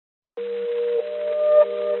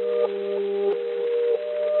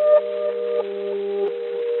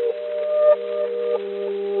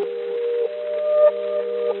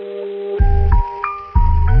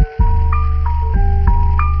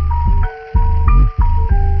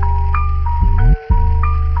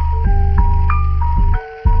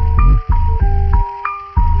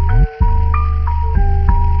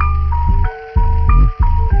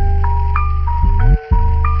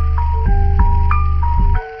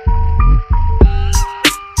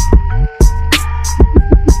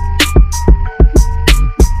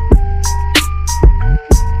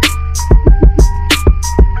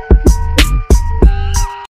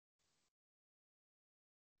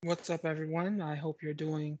up, everyone? I hope you're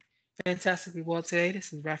doing fantastically well today.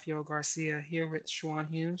 This is Rafael Garcia here with Shawan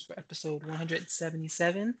Humes for episode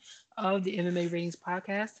 177 of the MMA Ratings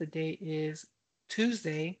Podcast. Today is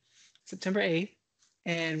Tuesday, September 8th,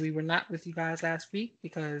 and we were not with you guys last week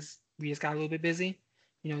because we just got a little bit busy.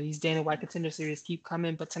 You know, these Dana White Contender Series keep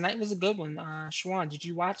coming, but tonight was a good one. Shawan, did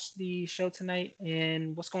you watch the show tonight,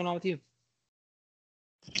 and what's going on with you?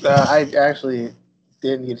 I actually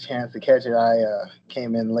didn't get a chance to catch it. I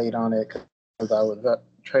came in late on it because I was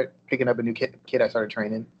picking up a new kid I started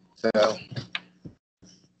training. So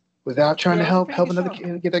was out trying Yeah, to it was a help pretty good another show.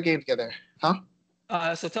 kid get their game together.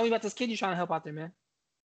 Huh? So tell me about this kid you're trying to help out there, man.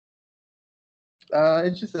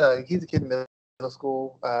 It's just he's a kid in middle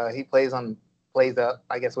school. He plays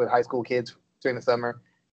I guess with high school kids during the summer.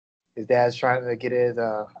 His dad's trying to get his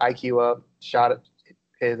IQ up, shot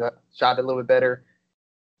a little bit better,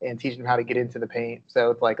 and teaching him how to get into the paint. So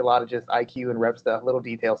it's like a lot of just IQ and rep stuff, little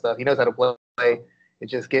detail stuff. He knows how to play.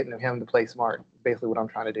 It's just getting him to play smart. Basically, what I'm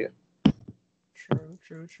trying to do. True,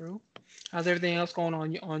 true, true. How's everything else going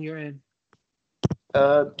on your end?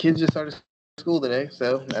 Kids just started school today,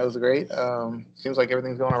 so that was great. Seems like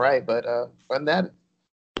everything's going all right, but other than that,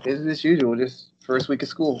 business as usual. Just first week of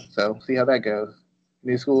school, so see how that goes.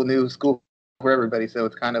 New school for everybody, so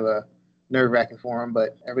it's kind of a nerve wracking for them,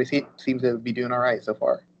 but everybody seems to be doing all right so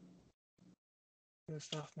far. Good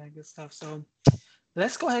stuff, man. Good stuff. So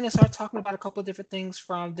let's go ahead and start talking about a couple of different things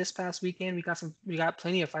from this past weekend. We got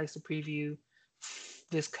plenty of fights to preview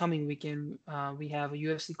this coming weekend. We have a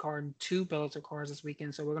UFC card and two Bellator cards this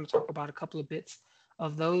weekend, so we're going to talk about a couple of bits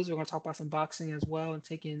of those. We're going to talk about some boxing as well and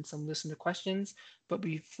take in some listener questions. But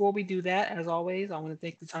before we do that, as always, I want to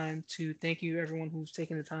take the time to thank you, everyone who's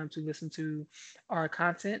taken the time to listen to our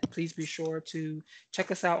content. Please be sure to check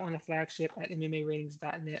us out on the flagship at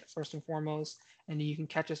MMAratings.net first and foremost. And you can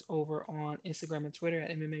catch us over on Instagram and Twitter at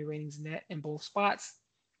MMA Ratings Net in both spots,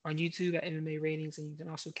 on YouTube at MMA Ratings, and you can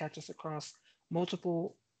also catch us across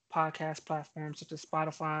multiple podcast platforms such as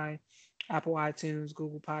Spotify, Apple iTunes,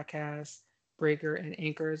 Google Podcasts, Breaker, and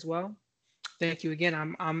Anchor as well. Thank you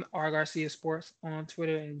again. I'm R Garcia Sports on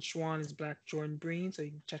Twitter, and Schwan is Black Jordan Breen. So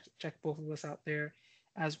you can check both of us out there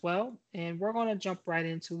as well. And we're going to jump right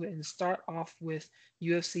into it and start off with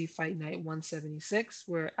UFC Fight Night 176,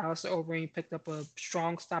 where Alistair Overeem picked up a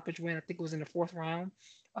strong stoppage win. I think it was in the fourth round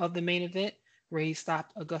of the main event, where he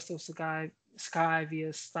stopped Augusto Sky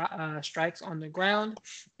via strikes on the ground.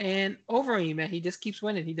 And Overeem, man, he just keeps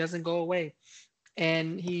winning. He doesn't go away.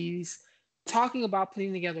 And he's talking about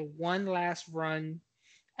putting together one last run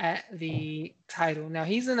at the title. Now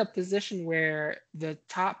he's in a position where the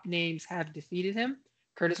top names have defeated him.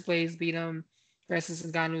 Curtis Blades beat him, Francis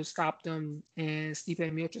Ngannou stopped him, and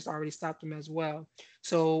Stipe Miocic already stopped him as well.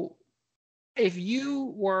 So if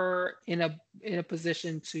you were in a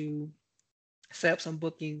position to set up some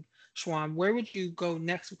booking, Schwan, where would you go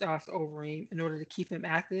next with Alistair Overeem in order to keep him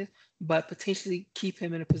active, but potentially keep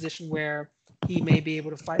him in a position where he may be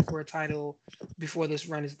able to fight for a title before this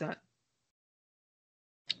run is done?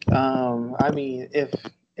 I mean,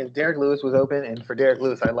 if Derek Lewis was open, and for Derek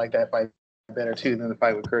Lewis, I like that fight better too than the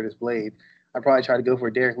fight with Curtis Blade. I'd probably try to go for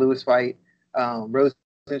a Derek Lewis fight.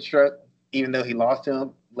 Rosenstruck, even though he lost to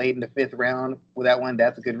him late in the fifth round with that one,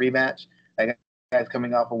 that's a good rematch. That guy's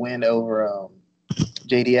coming off a win over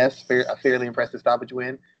JDS, a fairly impressive stoppage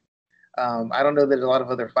win. I don't know that a lot of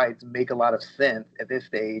other fights make a lot of sense at this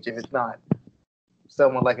stage if it's not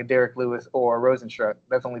someone like a Derek Lewis or a Rosenstruck.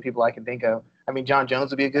 That's the only people I can think of. I mean, John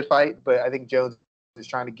Jones would be a good fight, but I think Jones is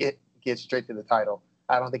trying to get straight to the title.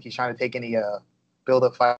 I don't think he's trying to take any build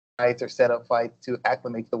up fights or set up fights to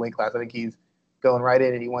acclimate to the weight class. I think he's going right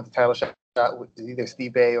in and he wants a title shot with either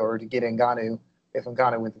Stipe or to get Ngannou if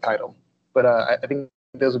Ngannou wins the title. But I think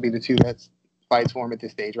those would be the two best fights for him at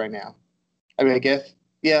this stage right now. I mean, I guess,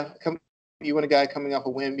 yeah, you want a guy coming off a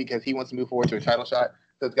win because he wants to move forward to a title shot.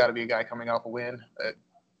 So it's got to be a guy coming off a win.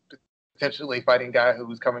 Potentially fighting a guy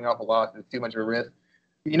who's coming off a loss is too much of a risk.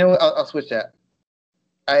 You know what? I'll switch that.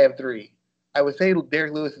 I have three. I would say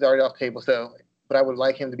Derek Lewis is already off the table, but I would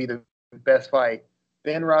like him to be the best fight.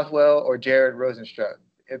 Ben Rothwell or Jared Rosenstruck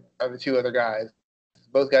are the two other guys.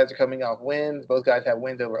 Both guys are coming off wins. Both guys have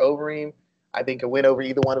wins over Overeem. I think a win over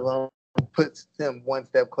either one of them puts him one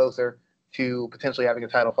step closer to potentially having a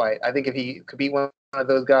title fight. I think if he could beat one of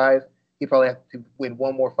those guys, he'd probably have to win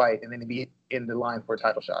one more fight and then he'd be in the line for a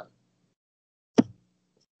title shot.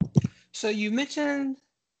 So you mentioned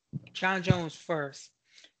John Jones first.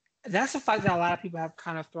 That's a fight that a lot of people have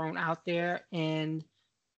kind of thrown out there, and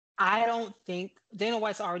I don't think Dana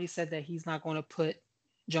White's already said that he's not going to put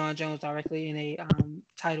John Jones directly in a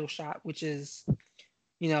title shot, which is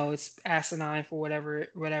it's asinine for whatever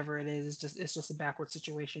it is. It's just a backward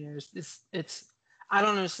situation. It's I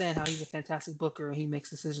don't understand how he's a fantastic booker and he makes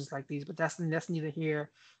decisions like these, but that's neither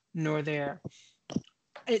here nor there.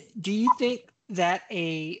 Do you think that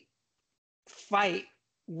a fight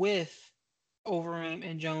with Overeem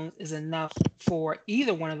and Jones is enough for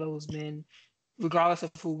either one of those men, regardless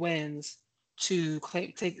of who wins, to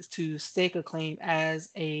stake a claim as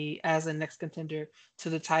a next contender to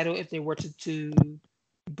the title if they were to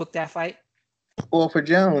book that fight? Well, for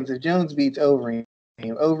Jones, if Jones beats Overeem,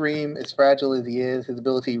 as fragile as he is, his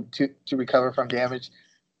ability to recover from damage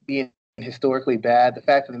being historically bad, the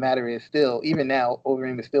fact of the matter is still, even now,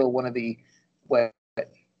 Overeem is still one of the what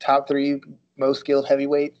top three most skilled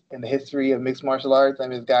heavyweights in the history of mixed martial arts. I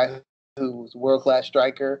mean, this guy who's a world class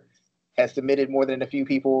striker, has submitted more than a few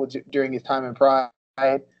people during his time in Pride,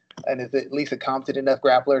 and is at least a competent enough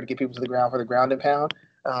grappler to get people to the ground for the ground and pound.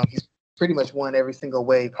 He's pretty much won every single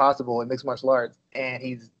way possible in mixed martial arts, and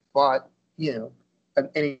he's fought,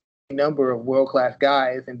 any number of world class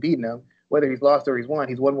guys and beaten them. Whether he's lost or he's won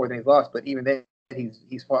more than he's lost. But even then,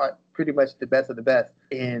 he's fought pretty much the best of the best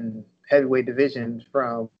in heavyweight divisions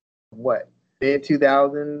from what mid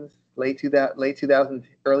 2000s, late 2000s,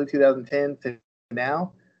 early 2010 to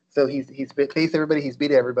now. So he's faced everybody, he's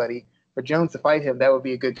beat everybody. For Jones to fight him, that would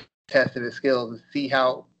be a good test of his skills to see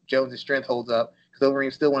how Jones' strength holds up. Because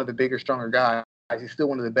Overeem's still one of the bigger, stronger guys. He's still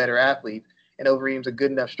one of the better athletes, and Overeem's a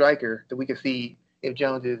good enough striker that we can see if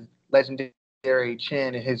Jones' legendary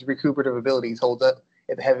chin and his recuperative abilities holds up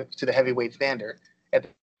to the heavyweight standard. At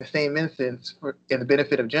the same instance, in the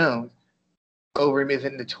benefit of Jones, Overeem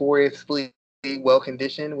isn't notoriously well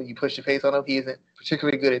conditioned. When you push your face on him, he isn't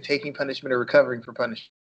particularly good at taking punishment or recovering from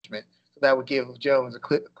punishment. So that would give Jones a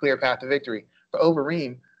clear path to victory. For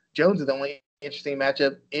Overeem, Jones is the only interesting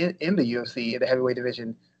matchup in the UFC in the heavyweight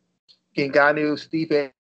division. Ngannou,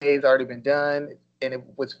 Stipe has already been done, and it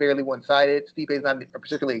was fairly one-sided. Stipe is not a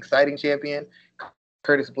particularly exciting champion.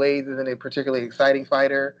 Curtis Blaydes isn't a particularly exciting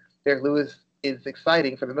fighter. Derek Lewis is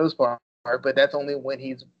exciting for the most part, but that's only when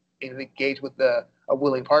he's engaged with a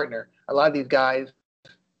willing partner. A lot of these guys,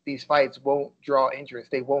 these fights won't draw interest.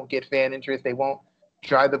 They won't get fan interest. They won't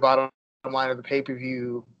drive the bottom line of the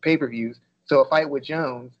pay-per-views. So a fight with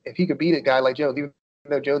Jones, if he could beat a guy like Jones, even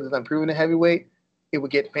though Jones is unproven in heavyweight, it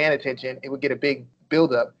would get fan attention. It would get a big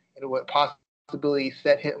build-up, and it would possibly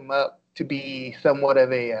set him up to be somewhat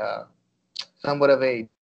of a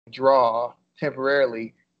draw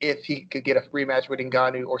temporarily if he could get a rematch with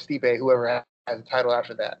Ngannou or Stipe, whoever has a title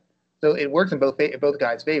after that. So it works in both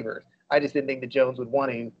guys' favors. I just didn't think that Jones would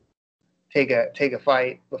want to take a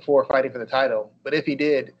fight before fighting for the title. But if he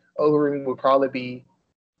did, Overeem would probably be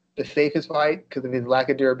the safest fight because of his lack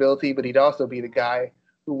of durability, but he'd also be the guy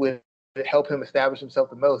who would help him establish himself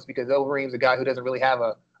the most because Overeem's a guy who doesn't really have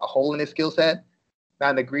a hole in his skill set,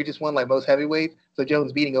 not an egregious one like most heavyweights. So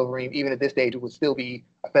Jones beating Overeem, even at this stage, would still be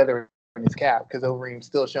a feather in his cap because Overeem's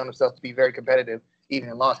still shown himself to be very competitive, even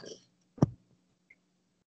in losses.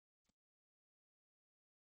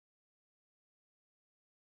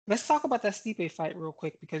 Let's talk about that Stipe fight real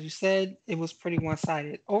quick because you said it was pretty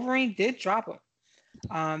one-sided. Overeem did drop him.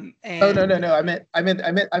 And no. I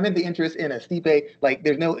meant the interest in a Stipe. Like,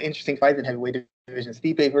 there's no interesting fights in heavyweight division.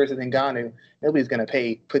 Stipe versus Ngannou, nobody's gonna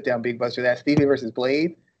put down big bucks for that. Stipe versus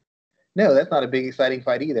Blaydes, no, that's not a big exciting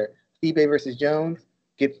fight either. Stipe versus Jones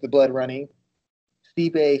gets the blood running.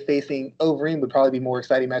 Stipe facing Overeem would probably be more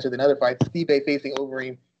exciting matchup than other fights. Stipe facing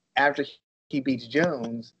Overeem after he beats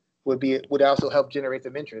Jones would also help generate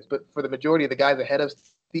some interest. But for the majority of the guys ahead of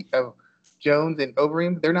Jones and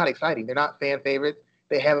Overeem, they're not exciting. They're not fan favorites.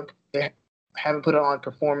 They haven't put on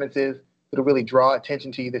performances that'll really draw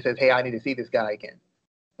attention to you that says, hey, I need to see this guy again.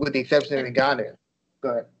 With the exception of Ngannou. Go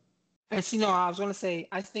ahead. And I was going to say,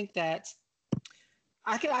 I think that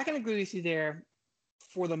I can agree with you there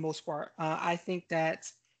for the most part. I think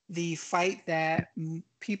that the fight that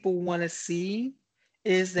people want to see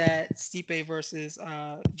is that Stipe versus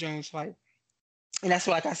Jones fight. And that's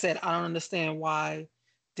why, like I said, I don't understand why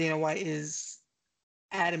Dana White is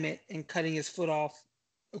adamant in cutting his foot off,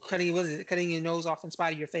 cutting your nose off in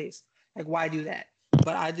spite of your face. Like, why do that?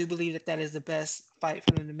 But I do believe that is the best fight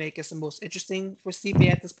for them to make. It's the most interesting for Stipe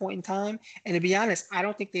at this point in time. And to be honest, I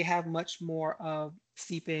don't think they have much more of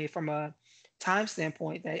Stipe from a time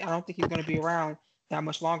standpoint. I don't think he's going to be around that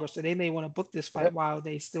much longer. So they may want to book this fight while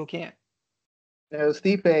they still can. No,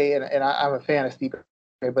 Stipe, and I'm a fan of Stipe,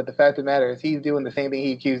 but the fact of the matter is he's doing the same thing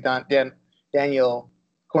he accused Daniel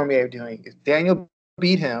Cormier of doing. Daniel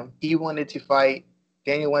beat him. Daniel wanted to fight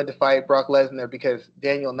Brock Lesnar because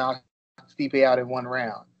Daniel knocked Stipe out in one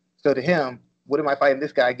round. So to him, what am I fighting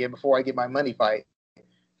this guy again before I get my money fight?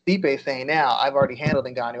 Stipe saying now, I've already handled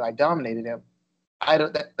Ngannou, I dominated him. I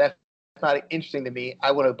don't. That's not interesting to me.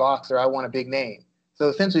 I want a boxer. I want a big name. So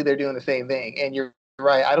essentially, they're doing the same thing. And you're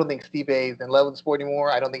right. I don't think Stipe is in love with the sport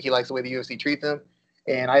anymore. I don't think he likes the way the UFC treats him.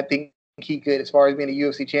 And I think he could, as far as being a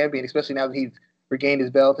UFC champion, especially now that he's regained his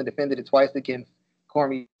belt and defended it twice against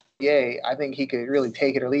Cormier, I think he could really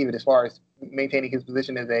take it or leave it as far as maintaining his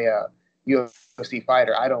position as a UFC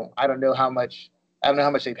fighter. I don't know how much. I don't know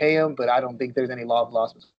how much they pay him, but I don't think there's any law of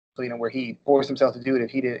loss between him where he forced himself to do it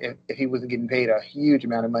if he wasn't getting paid a huge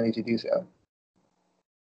amount of money to do so.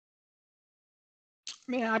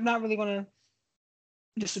 Man, I'm not really going to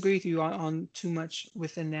disagree with you on too much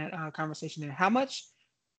within that conversation there. How much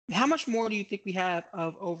more do you think we have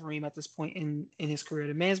of Overeem at this point in his career?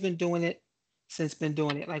 The man's been doing it since been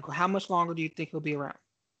doing it. Like, how much longer do you think he'll be around?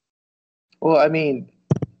 Well, I mean,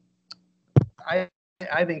 I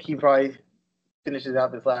think he probably finishes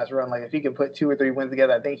out this last run. Like, if he can put 2 or 3 wins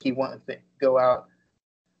together, I think he wants to go out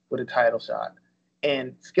with a title shot.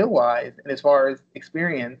 And skill-wise, and as far as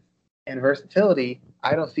experience and versatility,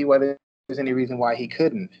 I don't see why there's any reason why he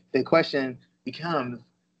couldn't. The question becomes,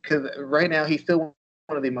 because right now he's still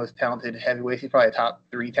one of the most talented heavyweights. He's probably a top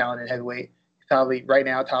 3 talented heavyweight. He's probably right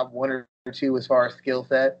now top 1 or 2 as far as skill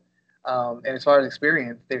set. And as far as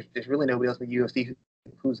experience, there's really nobody else in the UFC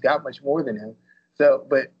who's got much more than him. So,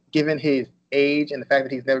 but given his age and the fact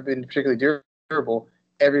that he's never been particularly durable,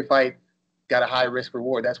 every fight got a high risk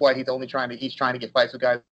reward. That's why he's trying to get fights with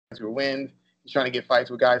guys who wins. He's trying to get fights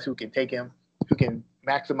with guys who can take him, who can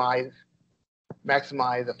maximize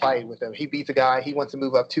a fight with him. He beats a guy, he wants to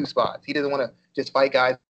move up 2 spots. He doesn't want to just fight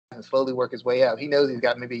guys and slowly work his way up. He knows he's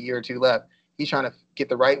got maybe a year or 2 left. He's trying to get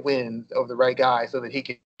the right wins over the right guy so that he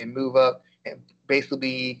can move up and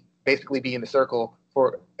basically be in the circle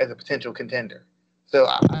as a potential contender. So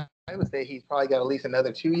I would say he's probably got at least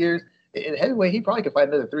another 2 years. In heavyweight, he probably could fight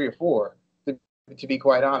another 3 or 4, to be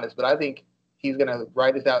quite honest. But I think he's going to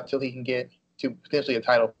ride this out until he can get to potentially a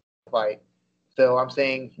title fight. So I'm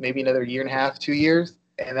saying maybe another 1.5 to 2 years,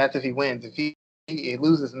 and that's if he wins. If he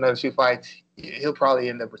loses another 2 fights, he'll probably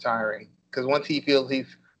end up retiring. Because once he feels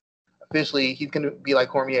he's going to be like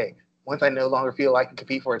Cormier. Once I no longer feel I can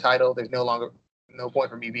compete for a title, there's no point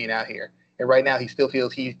for me being out here. And right now, he still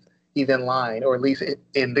feels he's in line, or at least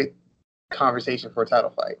in the conversation for a title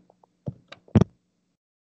fight.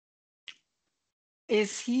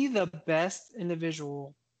 Is he the best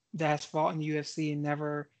individual that's fought in the UFC and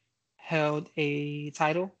never held a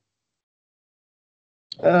title?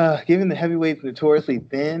 Given the heavyweight's notoriously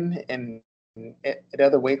thin and at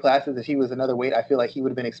other weight classes, if he was another weight, I feel like he would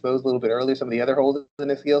have been exposed a little bit earlier. Some of the other holes in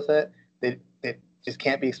his skill set that just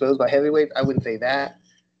can't be exposed by heavyweights. I wouldn't say that,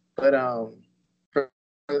 but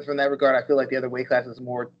from that regard, I feel like the other weight classes is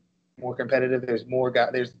more competitive. There's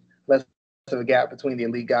less of a gap between the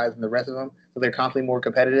elite guys and the rest of them, so they're constantly more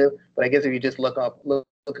competitive. But I guess if you just look off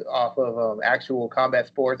of actual combat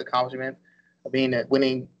sports accomplishments,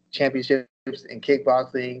 winning championships in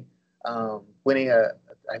kickboxing,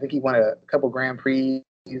 I think he won a couple Grand Prix,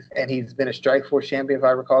 and he's been a Strikeforce champion, if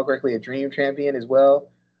I recall correctly, a Dream champion as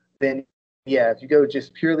well. Then, yeah, if you go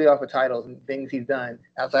just purely off of titles and things he's done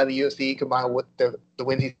outside the UFC, combined with the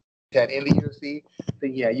wins he's had in the UFC,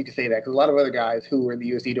 then yeah, you could say that. Because a lot of other guys who are in the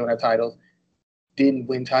UFC don't have titles, didn't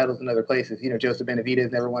win titles in other places. Joseph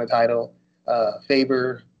Benavidez never won a title.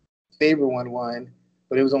 Faber won one,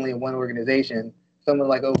 but it was only in one organization. Someone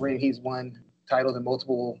like Overeem, he's won titles in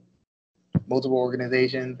multiple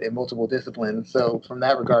organizations and multiple disciplines. So from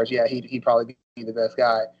that regard, yeah, he'd probably be the best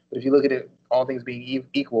guy. But if you look at it, all things being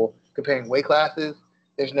equal, comparing weight classes,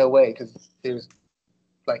 there's no way, because there's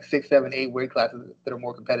like 6, 7, 8 weight classes that are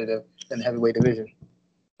more competitive than the heavyweight division.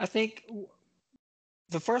 I think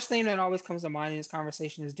the first name that always comes to mind in this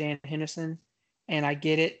conversation is Dan Henderson. And I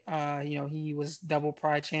get it. He was double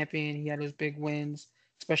Pride champion. He had his big wins,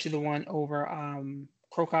 especially the one over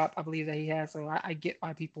Cro Cop, I believe that he had. So I get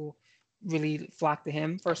why people really flock to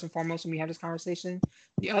him first and foremost when we have this conversation.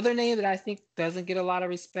 The other name that I think doesn't get a lot of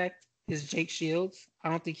respect is Jake Shields. I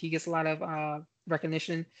don't think he gets a lot of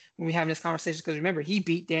recognition when we have this conversation, because remember, he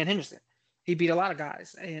beat Dan Henderson. He beat a lot of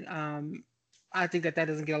guys. And I think that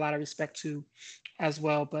doesn't get a lot of respect too as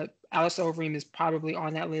well. But Alistair Overeem is probably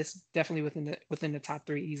on that list, definitely within the top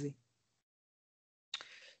 3 easy.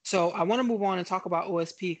 So I want to move on and talk about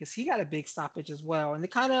OSP, because he got a big stoppage as well. And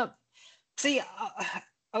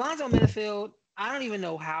Alonzo Menifield, I don't even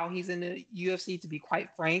know how he's in the UFC, to be quite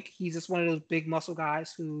frank. He's just one of those big muscle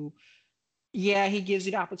guys who, yeah, he gives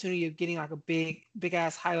you the opportunity of getting like a big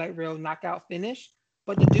ass highlight reel knockout finish,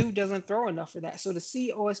 but the dude doesn't throw enough for that. So to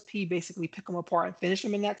see OSP basically pick him apart and finish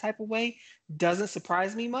him in that type of way doesn't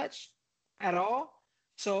surprise me much at all.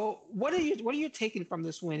 So what are you taking from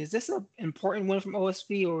this win? Is this an important win from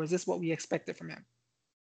OSP, or is this what we expected from him?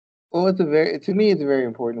 Well, to me, it's a very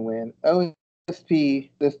important win.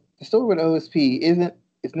 OSP, the story with OSP isn't,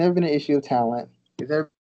 it's never been an issue of talent. It's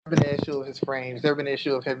never been an issue of his frame. It's never been an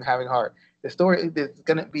issue of him having heart. The story that's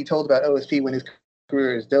going to be told about OSP when his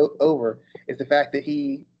career is over is the fact that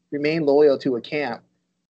he remained loyal to a camp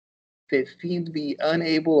that seemed to be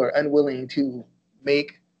unable or unwilling to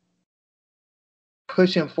make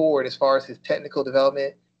push him forward as far as his technical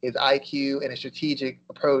development, his IQ, and his strategic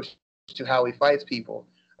approach to how he fights people.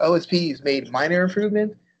 OSP's made minor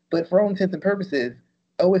improvements, but for all intents and purposes,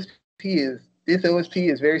 OSP is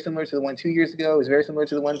very similar to the one 2 years ago. Is very similar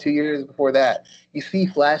to the one 2 years before that. You see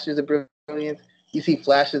flashes of brilliance. You see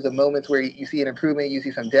flashes of moments where you see an improvement. You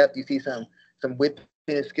see some depth. You see some width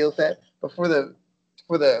in his skill set. But for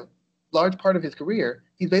the large part of his career,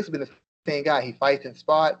 he's basically been the same guy. He fights in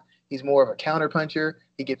spot. He's more of a counter puncher.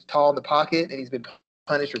 He gets tall in the pocket, and he's been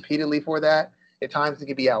punished repeatedly for that. At times, he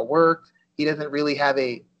can be outworked. He doesn't really have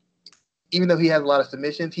even though he has a lot of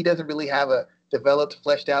submissions, he doesn't really have a developed,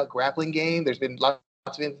 fleshed out grappling game. There's been lots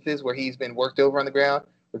of instances where he's been worked over on the ground,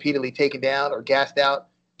 repeatedly taken down or gassed out,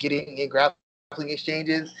 getting in grappling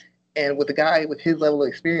exchanges. And with a guy with his level of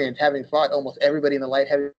experience, having fought almost everybody in the light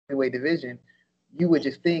heavyweight division, you would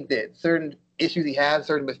just think that certain issues he has,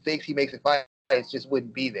 certain mistakes he makes in fights just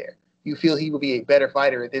wouldn't be there. You feel he would be a better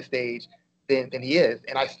fighter at this stage than he is.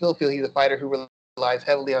 And I still feel he's a fighter who relies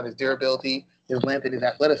heavily on his durability, his length, and his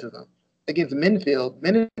athleticism. Against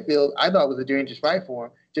Menifield, I thought was a dangerous fight for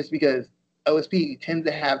him just because OSP tends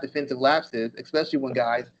to have defensive lapses, especially when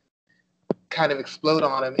guys kind of explode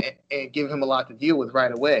on him and give him a lot to deal with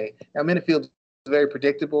right away. Now, Menifield is very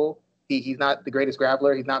predictable. He's not the greatest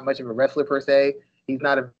grappler. He's not much of a wrestler per se. He's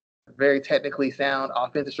not a very technically sound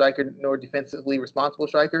offensive striker nor defensively responsible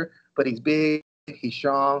striker, but he's big, he's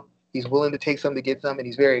strong, he's willing to take some to get some, and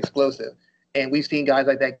he's very explosive. And we've seen guys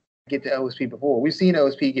like that get to OSP before. We've seen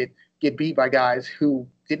OSP get beat by guys who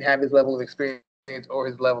didn't have his level of experience or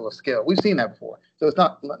his level of skill. We've seen that before. So it's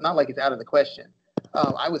not like it's out of the question.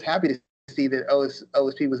 I was happy to see that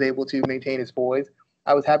OSP was able to maintain his poise.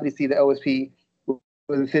 I was happy to see that OSP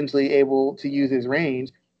was essentially able to use his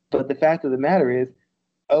range. But the fact of the matter is,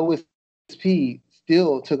 OSP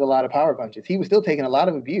still took a lot of power punches. He was still taking a lot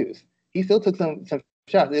of abuse. He still took some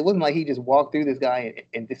shots. It wasn't like he just walked through this guy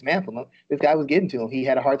and dismantled him. This guy was getting to him. He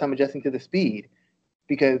had a hard time adjusting to the speed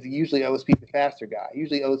because usually OSP is a faster guy.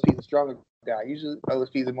 Usually OSP is a stronger guy. Usually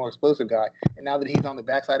OSP is a more explosive guy. And now that he's on the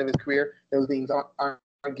backside of his career, those things aren't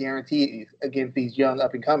guaranteed against these young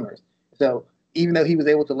up-and-comers. So even though he was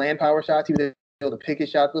able to land power shots, he was able to pick his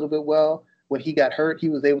shots a little bit well. When he got hurt, he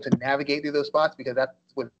was able to navigate through those spots because that's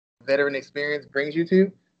what veteran experience brings you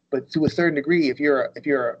to. But to a certain degree, if you're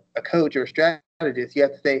a coach or a strategist, you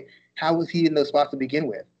have to say, how was he in those spots to begin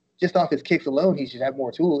with? Just off his kicks alone, he should have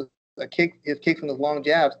more tools. His kicks and those long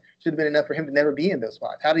jabs should have been enough for him to never be in those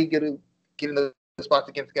spots. How did he get in those spots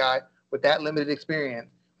against a guy with that limited experience,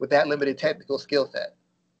 with that limited technical skill set?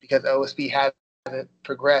 Because OSP hasn't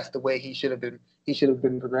progressed the way he should have been. He should have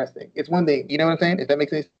been progressing. It's one thing, you know what I'm saying? If that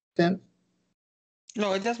makes any sense.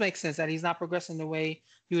 No, it does make sense that he's not progressing the way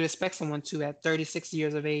you would expect someone to at 36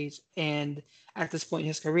 years of age and at this point in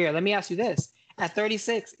his career. Let me ask you this. At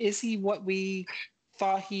 36, is he what we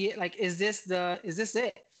thought he like? Is this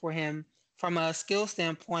it for him from a skill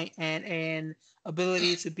standpoint and an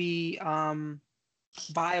ability to be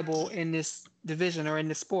viable in this division or in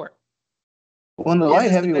this sport? Well, in the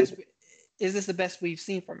light heavyweight, is this the best we've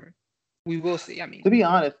seen from him? We will see. I mean, to be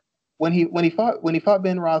honest, when he fought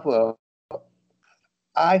Ben Rothwell,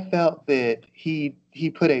 I felt that he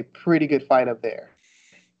put a pretty good fight up there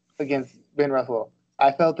against Ben Rothwell.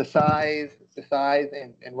 I felt the size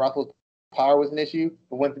and Rothwell's power was an issue,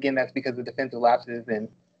 but once again, that's because of defensive lapses in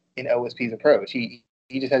OSP's approach. He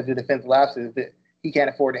just has the defensive lapses that he can't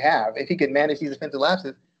afford to have. If he could manage these defensive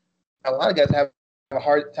lapses, a lot of guys have a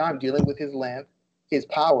hard time dealing with his length, his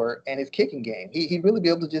power, and his kicking game. He'd really be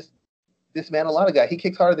able to just dismantle a lot of guys. He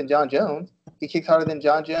kicks harder than Jon Jones.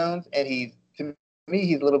 And to me,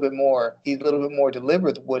 he's a little bit more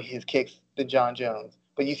deliberate with his kicks than Jon Jones.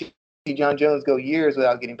 But you see Jon Jones go years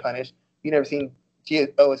without getting punished. You never seen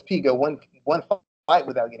OSP go one fight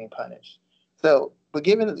without getting punished. So, but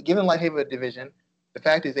given light heavyweight division, the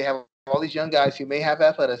fact is they have all these young guys who may have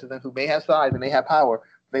athleticism, who may have size, and may have power.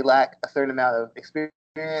 They lack a certain amount of experience.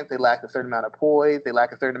 They lack a certain amount of poise. They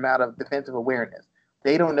lack a certain amount of defensive awareness.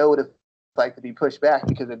 They don't know what it's like to be pushed back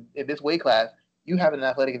because in this weight class, you have an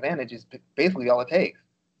athletic advantage is basically all it takes.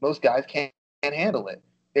 Most guys can't handle it.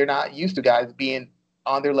 They're not used to guys being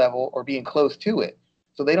on their level or being close to it.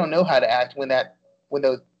 So they don't know how to act when that when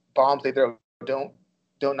those bombs they throw don't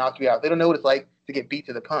knock you out. They don't know what it's like to get beat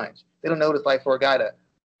to the punch. They don't know what it's like for a guy to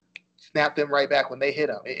snap them right back when they hit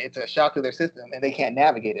them. It's a shock to their system, and they can't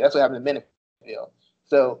navigate it. That's what happened to Minifield.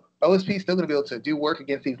 So OSP is still going to be able to do work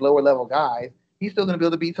against these lower level guys. He's still going to be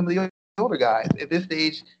able to beat some of the older guys. At this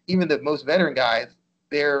stage, even the most veteran guys,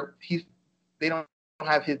 they don't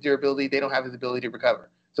have his durability. They don't have his ability to recover.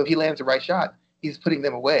 So if he lands the right shot, he's putting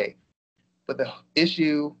them away. But the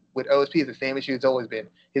issue with OSP is the same issue it's always been.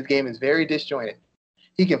 His game is very disjointed.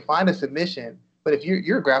 He can find a submission, but if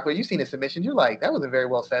you're a grappler, you've seen a submission, you're like, that wasn't very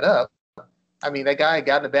well set up. I mean, that guy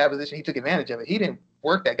got in a bad position. He took advantage of it. He didn't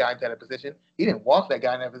work that guy into that position. He didn't walk that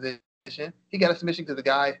guy in that position. He got a submission to the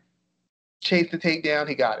guy, chased the takedown.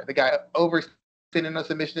 He got it. The guy overextended a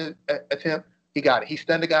submission attempt. He got it. He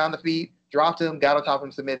stunned the guy on the feet, dropped him, got on top of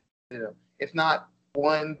him, submitted him. It's not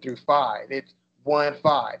 1 through 5. It's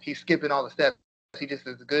 1-5. He's skipping all the steps. He just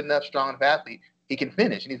is a good enough, strong enough athlete. He can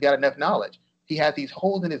finish, and he's got enough knowledge. He has these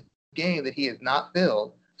holes in his game that he has not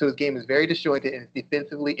filled, so his game is very disjointed and it's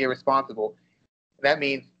defensively irresponsible. That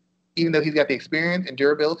means even though he's got the experience and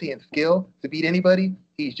durability and skill to beat anybody,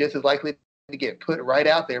 he's just as likely to get put right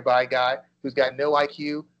out there by a guy who's got no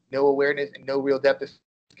IQ, no awareness, and no real depth of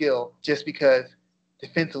skill just because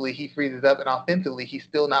defensively he freezes up and offensively he's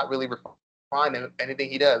still not really refined in anything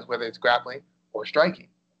he does, whether it's grappling or striking.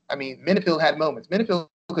 I mean, Minifield had moments. Minifield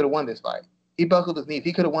could have won this fight. He buckled his knees.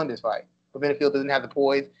 He could have won this fight. But Minifield doesn't have the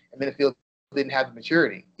poise, and Minifield didn't have the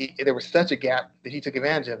maturity. There was such a gap that he took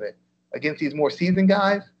advantage of it. Against these more seasoned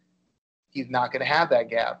guys, he's not going to have that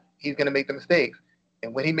gap. He's going to make the mistakes.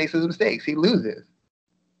 And when he makes those mistakes, he loses.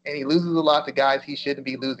 And he loses a lot to guys he shouldn't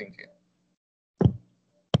be losing to.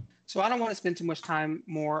 So I don't want to spend too much time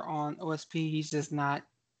more on OSP. He's OSP.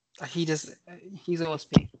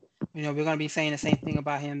 You know, we're going to be saying the same thing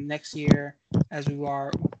about him next year as we are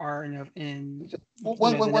in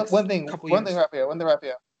one thing, Raphael.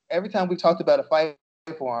 Every time we've talked about a fight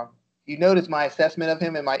for him, you notice my assessment of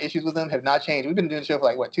him and my issues with him have not changed. We've been doing the show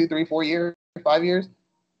for 2, 3, 4 years, 5 years.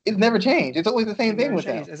 It's never changed. It's always the same thing with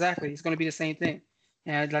him. Exactly. It's going to be the same thing.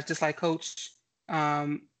 And just like Coach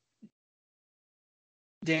Danny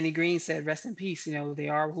Green said, rest in peace. You know, they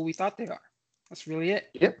are who we thought they are. That's really it.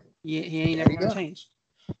 Yep. He ain't never going to change.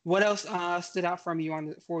 What else stood out for you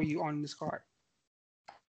on this card?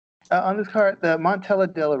 On this card, the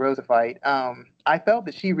Montella De La Rosa fight, I felt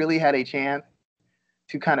that she really had a chance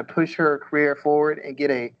to kind of push her career forward and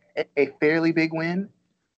get a fairly big win.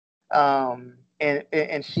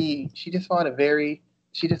 And she just fought a very,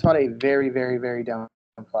 very, very down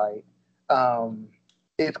fight.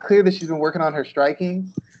 It's clear that she's been working on her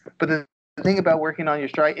striking, but the thing about working on your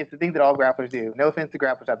strike, it's the thing that all grapplers do. No offense to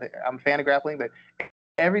grapplers out there. I'm a fan of grappling, but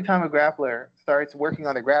every time a grappler starts working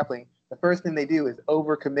on their grappling, the first thing they do is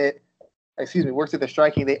works at their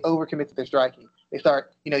striking. They overcommit to their striking. They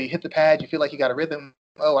start, you hit the pad, you feel like you got a rhythm.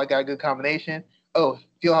 Oh, I got a good combination. Oh,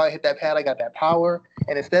 feel how I hit that pad, I got that power.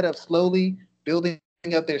 And instead of slowly building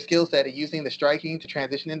up their skill set and using the striking to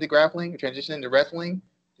transition into grappling, transition into wrestling,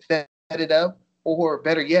 to set it up, or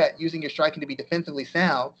better yet, using your striking to be defensively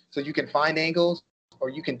sound so you can find angles or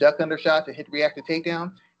you can duck under shots and hit reactive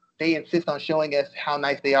takedowns, they insist on showing us how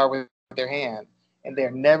nice they are with their hands. And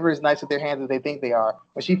they're never as nice with their hands as they think they are.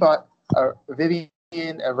 When she fought Viviane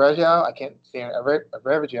Araújo, I can't say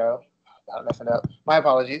Araújo, I'm messing up. My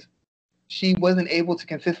apologies. She wasn't able to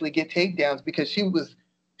consistently get takedowns because she was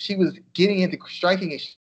getting into striking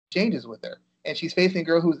exchanges with her. And she's facing a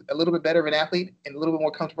girl who's a little bit better of an athlete and a little bit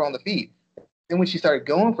more comfortable on the feet. Then when she started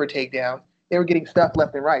going for takedowns, they were getting stuff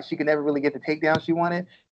left and right. She could never really get the takedown she wanted.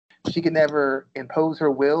 She could never impose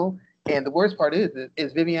her will. And the worst part is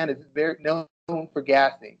Viviane is very known for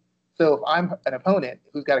gassing. So if I'm an opponent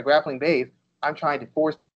who's got a grappling base, I'm trying to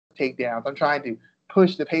force takedowns. I'm trying to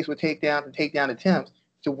push the pace with takedowns and takedown attempts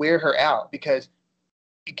to wear her out because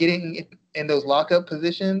getting in those lockup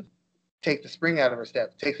positions takes the spring out of her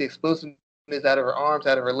step, takes the explosiveness out of her arms,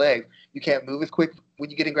 out of her legs. You can't move as quick when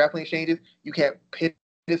you get in grappling exchanges. You can't hit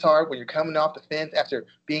as hard when you're coming off the fence after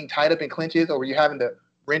being tied up in clinches or when you're having to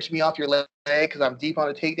wrench me off your leg because I'm deep on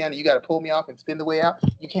a takedown and you got to pull me off and spin the way out.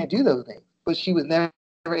 You can't do those things. But she was never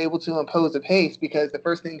able to impose a pace because the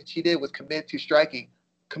first thing she did was commit to striking,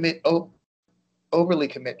 overly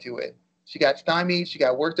commit to it. She got stymied, she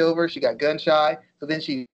got worked over, she got gun shy. So then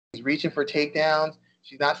she's reaching for takedowns.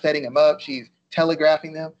 She's not setting them up. She's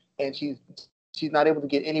telegraphing them, and she's not able to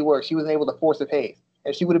get any work. She wasn't able to force a pace.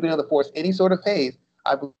 If she would have been able to force any sort of pace,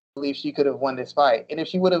 I believe she could have won this fight. And if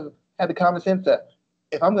she would have had the common sense that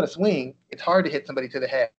if I'm going to swing, it's hard to hit somebody to the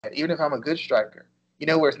head, even if I'm a good striker. You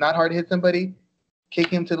know where it's not hard to hit somebody? Kick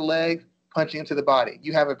him to the legs, punching him to the body.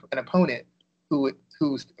 You have an opponent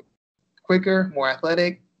who's quicker, more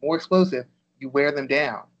athletic, more explosive, you wear them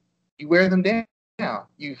down. You wear them down.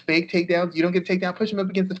 You fake takedowns. You don't get a takedown. Push them up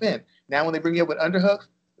against the fence. Now when they bring you up with underhooks,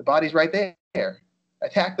 the body's right there.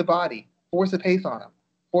 Attack the body. Force a pace on them.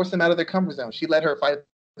 Force them out of their comfort zone. She let her fight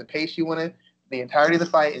the pace she wanted the entirety of the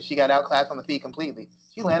fight, and she got outclassed on the feet completely.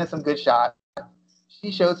 She landed some good shots. She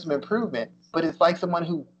showed some improvement, but it's like someone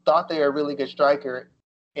who thought they were a really good striker,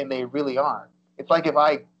 and they really aren't. It's like if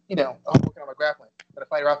I'm working on my grappling. I'm going to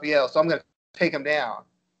fight Rafael, so I'm going to take him down.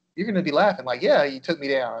 You're going to be laughing like, yeah, you took me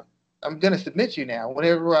down. I'm going to submit you now,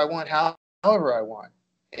 whenever I want, however I want.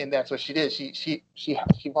 And that's what she did. She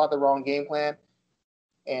fought the wrong game plan.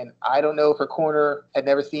 And I don't know if her corner had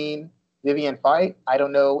never seen Vivian fight. I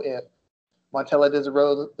don't know if Montella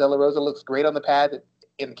De La Rosa looks great on the pad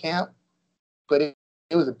in camp, but it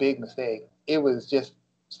was a big mistake. It was just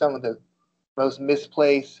some of the most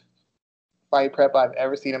misplaced fight prep I've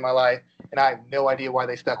ever seen in my life, and I have no idea why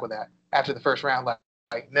they stuck with that after the first round.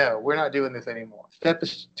 Like, no, we're not doing this anymore. Set the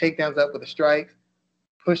takedowns up with the strikes,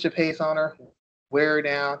 push the pace on her, wear her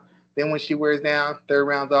down. Then when she wears down, third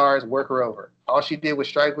round's ours, work her over. All she did was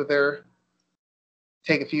strike with her,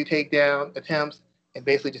 take a few takedown attempts, and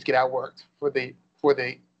basically just get outworked for the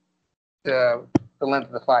length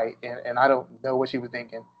of the fight. And I don't know what she was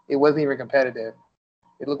thinking. It wasn't even competitive.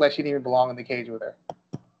 It looked like she didn't even belong in the cage with her.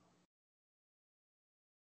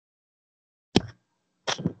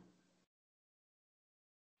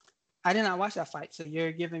 I did not watch that fight, so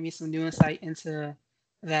you're giving me some new insight into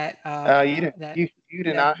that. You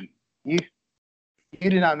did not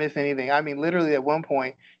miss anything. I mean, literally at one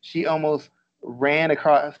point, she almost ran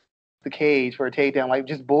across the cage for a takedown, like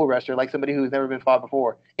just bull rushed her, like somebody who's never been fought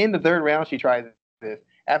before. In the third round, she tries this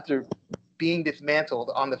after being dismantled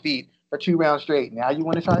on the feet for 2 rounds straight. Now you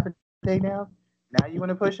want to try for takedown? Now you want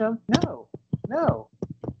to push him? No.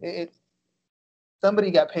 Somebody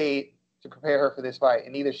got paid to prepare her for this fight,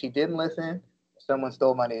 and either she didn't listen or someone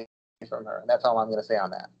stole money from her. And that's all I'm going to say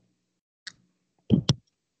on that.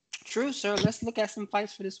 True, sir. Let's look at some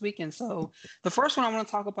fights for this weekend. So the first one I want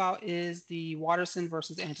to talk about is the Waterson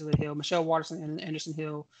versus Angela Hill. Michelle Waterson and Anderson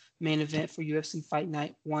Hill main event for UFC Fight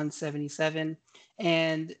Night 177.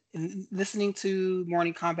 And listening to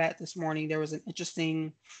Morning Combat this morning, there was an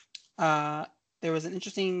interesting, I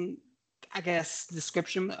guess,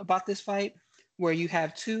 description about this fight, where you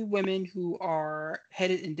have two women who are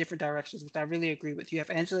headed in different directions, which I really agree with. You have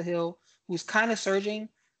Angela Hill, who's kind of surging.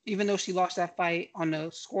 Even though she lost that fight on the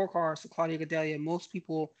scorecards to Claudia Gadelha, most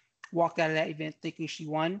people walked out of that event thinking she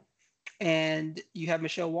won. And you have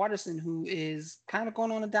Michelle Waterson, who is kind of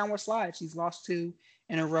going on a downward slide. She's lost 2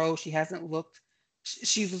 in a row. She hasn't looked.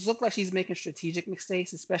 She's looked like she's making strategic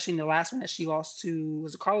mistakes, especially in the last one that she lost to,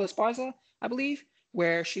 was it Carla Esparza, I believe,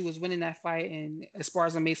 where she was winning that fight and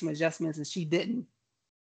Esparza made some adjustments and she didn't.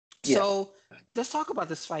 Yeah. So let's talk about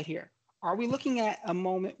this fight here. Are we looking at a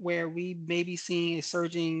moment where we may be seeing a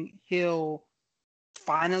surging Hill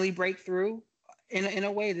finally break through? In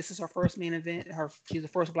a way, this is her first main event. She's the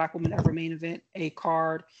first Black woman ever main event a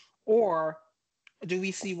card. Or do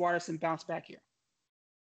we see Waterson bounce back here?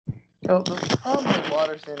 So the problem with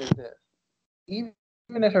Waterson is this. Even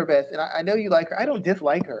at her best, and I know you like her. I don't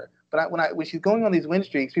dislike her. But when she's going on these win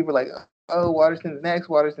streaks, people are like, oh, Waterson's next.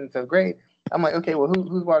 Waterson's so great. I'm like, okay, well,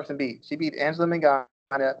 who's Waterson beat? She beat Angela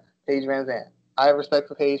Mangana, Paige VanZant. I have respect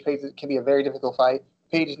for Paige. Paige can be a very difficult fight.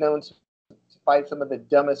 Paige is known to fight some of the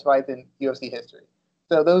dumbest fights in UFC history.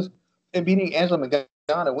 So and beating Angela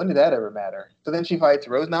Mangana, when did that ever matter? So then she fights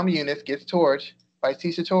Rose Namajunas, gets torched, fights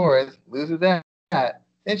Tecia Torres, loses that.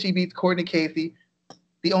 Then she beats Courtney Casey.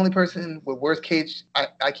 The only person with worse cage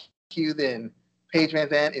IQ than Paige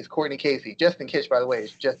VanZant is Courtney Casey. Justin Kitch, by the way,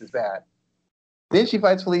 is just as bad. Then she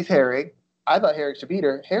fights Felice Herrig. I thought Herrig should beat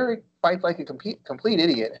her. Herrig fights like a complete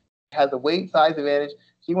idiot. Has a weight size advantage.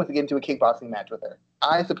 She wants to get into a kickboxing match with her.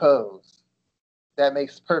 I suppose that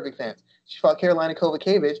makes perfect sense. She fought Carolina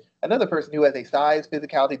Kovacevic, another person who has a size,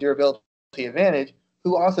 physicality, durability advantage,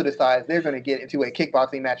 who also decides they're going to get into a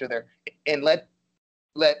kickboxing match with her and let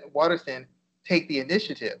Waterson take the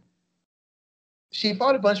initiative. She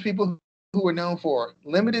fought a bunch of people who were known for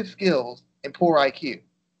limited skills and poor IQ.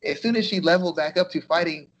 As soon as she leveled back up to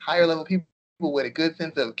fighting higher level people with a good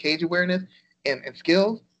sense of cage awareness and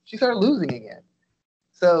skills, she started losing again.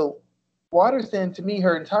 So Waterson, to me,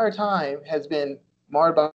 her entire time has been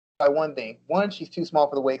marred by one thing. One, she's too small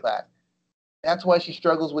for the weight class. That's why she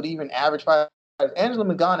struggles with even average fighters. Angela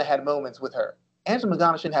Mangana had moments with her. Angela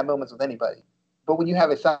Mangana shouldn't have moments with anybody. But when you have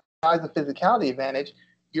a size and physicality advantage,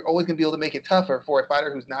 you're always going to be able to make it tougher for a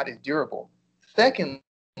fighter who's not as durable.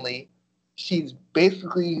 Secondly, she's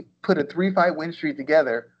basically put a 3-fight win streak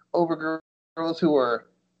together over girls who are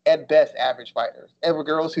at best average fighters. Ever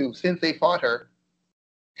girls who, since they fought her,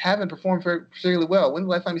 haven't performed particularly well. When's the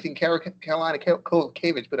last time you seen Carolina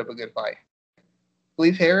Kowalkiewicz put up a good fight?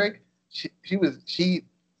 Felice Herrig, she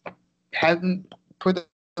hasn't put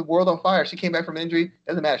the world on fire. She came back from injury.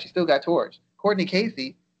 Doesn't matter. She still got torched. Courtney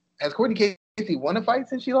Casey, has Courtney Casey won a fight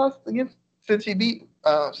since she lost since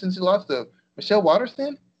she lost to Michelle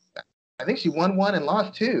Waterson? I think she won one and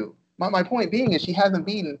lost two. My point being is she hasn't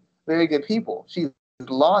beaten very good people. She's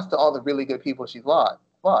lost to all the really good people she's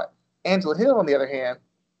fought. Angela Hill, on the other hand,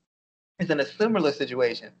 is in a similar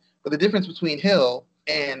situation. But the difference between Hill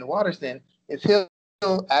and Waterson is Hill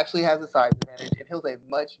actually has a size advantage, and Hill's a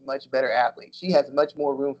much, much better athlete. She has much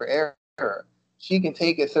more room for error. She can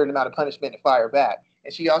take a certain amount of punishment and fire back.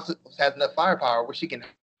 And she also has enough firepower where she can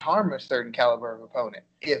harm a certain caliber of opponent.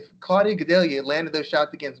 If Claudia Gadelha landed those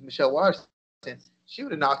shots against Michelle Waterson, she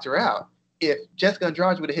would have knocked her out. If Jessica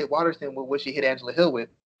Andrade would have hit Waterson with what she hit Angela Hill with,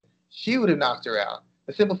 she would have knocked her out.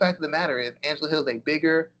 The simple fact of the matter is Angela Hill is a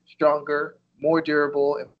bigger, stronger, more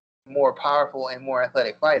durable, and more powerful and more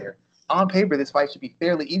athletic fighter. On paper, this fight should be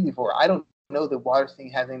fairly easy for her. I don't know that Waterson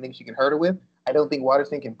has anything she can hurt her with. I don't think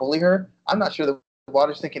Waterson can bully her. I'm not sure that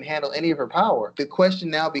Waterson can handle any of her power. The question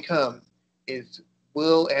now becomes is,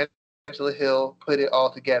 will Angela Hill put it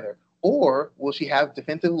all together? Or will she have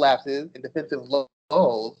defensive lapses and defensive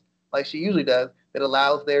lulls like she usually does that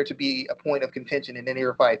allows there to be a point of contention in any of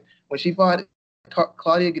her fights? When she fought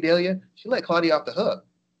Claudia Gadelha, she let Claudia off the hook.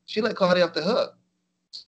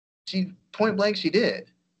 She point blank, she did.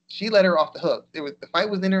 She let her off the hook. The fight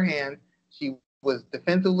was in her hand. She was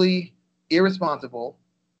defensively irresponsible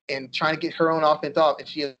and trying to get her own offense off, and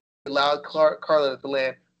she allowed Carla to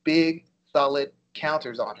land big, solid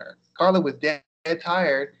counters on her. Carla was dead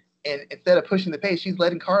tired, and instead of pushing the pace, she's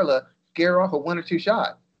letting Carla scare her off with one or two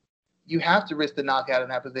shots. You have to risk the knockout in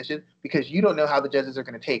that position because you don't know how the judges are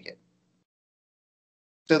going to take it.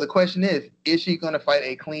 So the question is she going to fight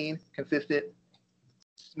a clean, consistent,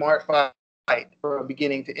 smart fight from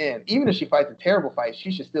beginning to end? Even if she fights a terrible fight,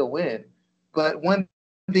 she should still win. But one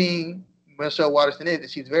thing Michelle Waterson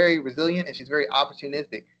is she's very resilient and she's very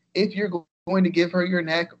opportunistic. If you're going to give her your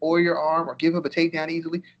neck or your arm or give up a takedown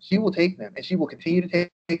easily, she will take them, and she will continue to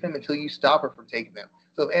take them until you stop her from taking them.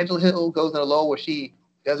 So if Angela Hill goes in a lull where she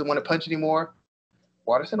doesn't want to punch anymore,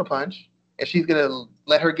 Waterson will punch. If she's going to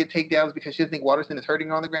let her get takedowns because she doesn't think Waterson is hurting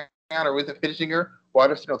her on the ground or isn't finishing her,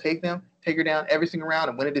 Waterson will take her down every single round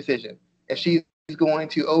and win a decision. If she's going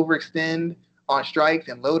to overextend on strikes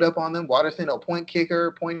and load up on them, Waterson will point kick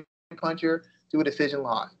her, point punch her, do a decision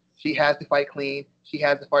loss. She has to fight clean. She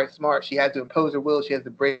has to fight smart. She has to impose her will. She has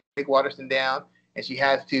to break Waterson down, and she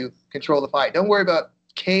has to control the fight. Don't worry about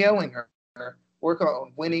KOing her. Work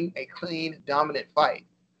on winning a clean, dominant fight.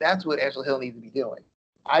 That's what Angela Hill needs to be doing.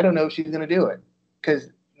 I don't know if she's going to do it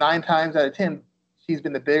because 9 times out of 10, she's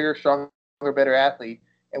been the bigger, stronger, better athlete,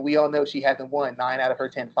 and we all know she hasn't won 9 out of her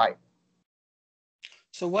 10 fights.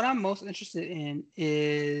 So what I'm most interested in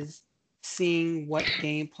is seeing what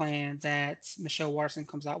game plan that Michelle Waterson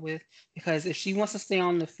comes out with, because if she wants to stay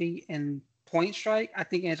on the feet and point strike, I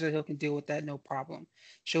think Angela Hill can deal with that no problem.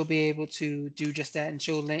 She'll be able to do just that, and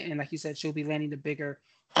she'll land, and like you said, she'll be landing the bigger,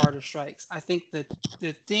 harder strikes. I think that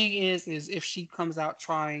the thing is if she comes out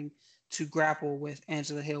trying to grapple with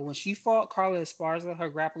Angela Hill. When she fought Carla Esparza, her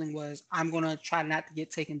grappling was, I'm going to try not to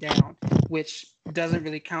get taken down, which doesn't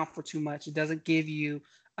really count for too much. It doesn't give you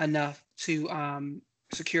enough to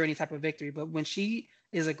secure any type of victory. But when she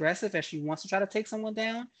is aggressive and she wants to try to take someone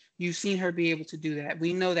down, you've seen her be able to do that.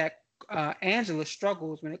 We know that Angela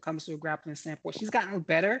struggles when it comes to a grappling standpoint. She's gotten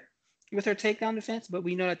better with her takedown defense, but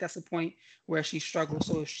we know that that's the point where she struggles.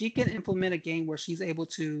 So if she can implement a game where she's able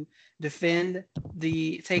to defend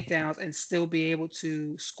the takedowns and still be able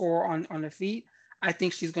to score on the feet, I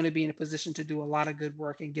think she's going to be in a position to do a lot of good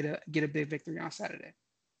work and get a big victory on Saturday.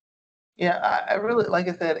 Yeah, I really, like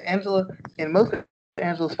I said, Angela, in most of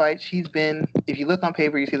Angela's fights, she's been, if you look on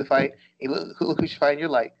paper, you see the fight, you look who she's fighting, you're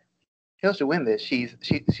like, Hill should win this. She's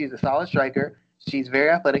a solid striker. She's very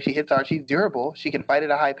athletic. She hits hard. She's durable. She can fight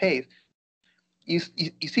at a high pace. You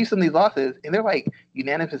see some of these losses, and they're like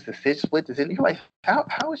unanimous decision, split decision. You're like,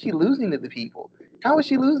 how is she losing to the people? How is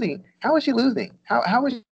she losing? How is she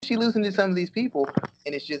losing to some of these people?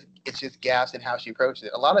 And it's just gaps in how she approaches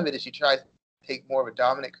it. A lot of it is she tries to take more of a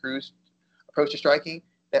Dominick Cruz approach to striking.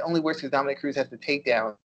 That only works because Dominick Cruz has the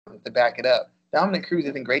takedown to back it up. Dominick Cruz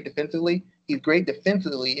isn't great defensively. He's great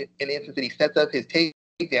defensively in the instance that he sets up his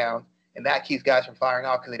takedown, and that keeps guys from firing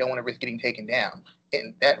off because they don't want to risk getting taken down.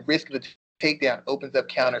 And that risk of the takedown opens up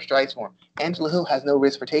counter strikes for him. Angela Hill has no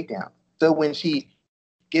risk for takedown. So when she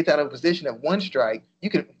gets out of a position of one strike, you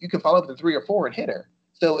can follow up to 3 or 4 and hit her.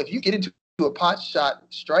 So if you get into a pot shot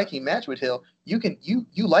striking match with Hill, you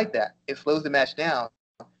like that. It slows the match down.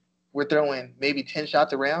 We're throwing maybe 10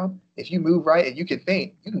 shots around. If you move right and you can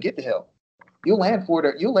feint, you can get to Hill. You'll land 4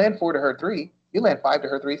 to her 3. You land 5 to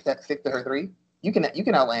her 3, 6 to her 3. You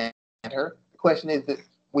can outland her. The question is that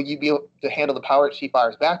will you be able to handle the power that she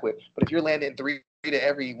fires back with? But if you're landing 3 to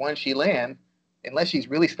every one she lands, unless she's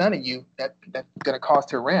really stunning you, that's going to cost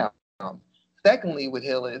her round. Secondly, with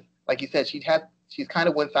Hill is, like you said, she's kind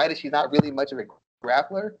of one-sided. She's not really much of a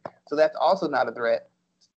grappler, so that's also not a threat.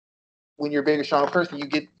 When you're a bigger, stronger person,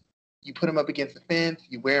 you put him up against the fence,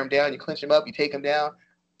 you wear him down, you clinch him up, you take him down.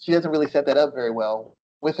 She doesn't really set that up very well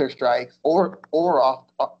with her strikes or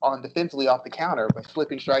on defensively off the counter by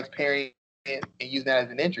flipping strikes, parrying, and using that as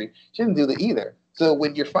an entry. She doesn't do that either. So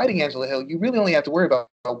when you're fighting Angela Hill, you really only have to worry about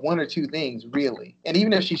 1 or 2 things, really. And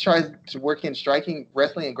even if she tries to work in striking,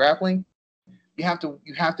 wrestling, and grappling, you have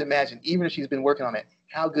to imagine, even if she's been working on it,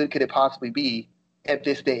 how good could it possibly be at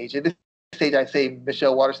this stage? At this stage, I'd say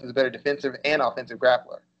Michelle Waterson is a better defensive and offensive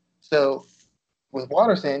grappler. So with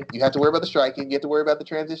Waterson, you have to worry about the striking, you have to worry about the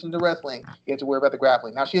transition to wrestling, you have to worry about the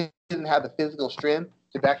grappling. Now, she doesn't have the physical strength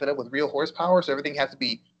to back that up with real horsepower, so everything has to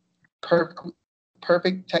be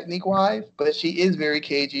perfect technique-wise, but she is very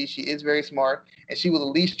cagey, she is very smart, and she will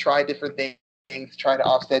at least try different things to try to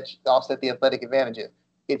offset the athletic advantages.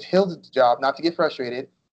 It's Hill's job not to get frustrated.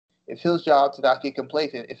 It's Hill's job to not get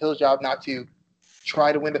complacent. It's Hill's job not to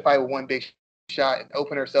try to win the fight with one big shot and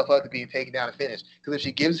open herself up to being taken down and finished. Because if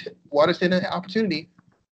she gives Waterson an opportunity,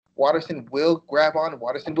 Waterson will grab on and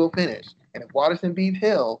Waterson will finish. And if Waterson beats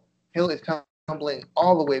Hill, Hill is tumbling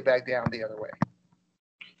all the way back down the other way.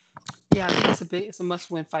 Yeah, I think it's a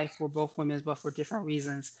must-win fight for both women, but for different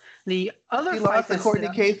reasons. The other She fight lost to Courtney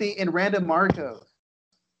Casey and Randa Marcos.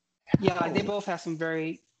 Yeah, like they both have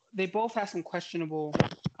some questionable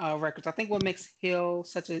records. I think what makes Hill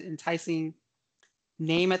such an enticing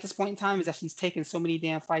name at this point in time is that she's taken so many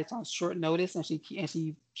damn fights on short notice, and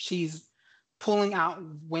she's pulling out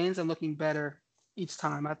wins and looking better each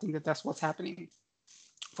time. I think that's what's happening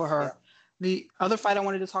for her. Yeah. The other fight I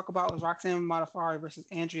wanted to talk about was Roxanne Modafferi versus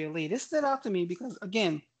Andrea Lee. This stood out to me because,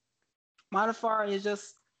 again, Modafferi is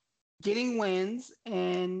just getting wins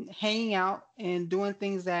and hanging out and doing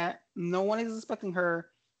things that no one is expecting her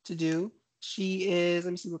to do. She is,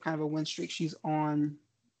 let me see what kind of a win streak she's on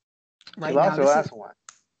right now. She lost her last one.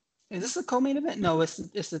 Is this a co-main event? No, it's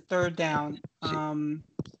the third down.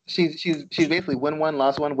 She's basically win one,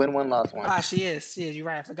 lost one, win one, lost one. She is. You're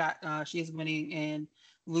right. I forgot. She is winning and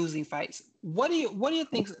losing fights. What do you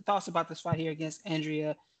think thoughts about this fight here against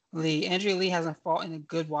Andrea Lee? Andrea Lee hasn't fought in a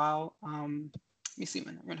good while. Let me see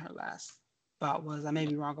when her last bout was. I may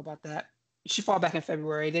be wrong about that. She fought back in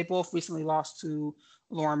February. They both recently lost to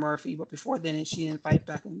Lauren Murphy, but before then she didn't fight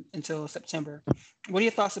back until September. What are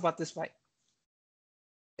your thoughts about this fight?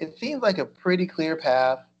 It seems like a pretty clear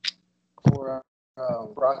path for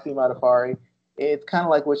Roxy Modafferi. It's kind of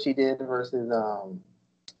like what she did versus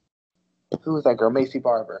who was that girl, Macy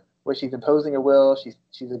Barber, where she's imposing her will.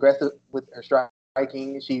 She's aggressive with her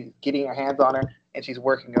striking. She's getting her hands on her, and she's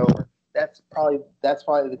working over. That's probably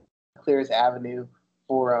the clearest avenue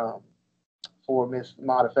for Miss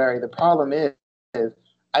Modafferi. The problem is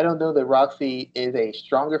I don't know that Roxy is a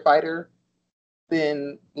stronger fighter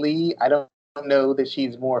than Lee. I don't know that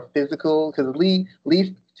she's more physical because Lee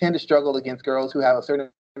tend to struggle against girls who have a certain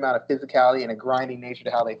amount of physicality and a grinding nature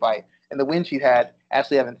to how they fight. And the win she's had,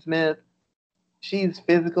 Ashley Evans Smith, she's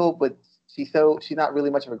physical, but she's not really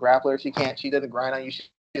much of a grappler. She doesn't grind on you. She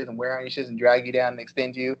doesn't wear on you. She doesn't drag you down and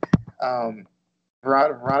extend you.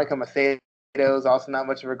 Veronica Macedo is also not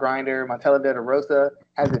much of a grinder. Montella De La Rosa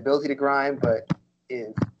has the ability to grind, but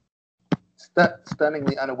is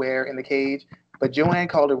stunningly unaware in the cage. But Joanne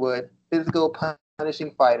Calderwood, physical,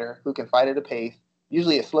 punishing fighter who can fight at a pace,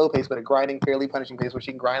 usually a slow pace, but a grinding, fairly punishing pace where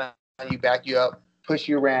she can grind on you, back you up, push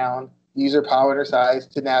you around, use her power and her size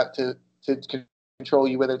to control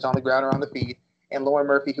you, whether it's on the ground or on the feet. And Lauren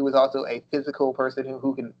Murphy, who is also a physical person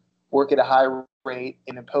who can work at a high rate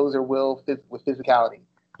and impose her will with physicality.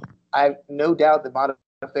 I have no doubt that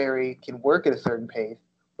Modafferi can work at a certain pace,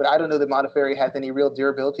 but I don't know that Modafferi has any real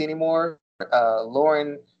durability anymore.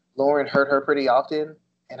 Lauren hurt her pretty often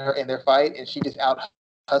in their fight, and she just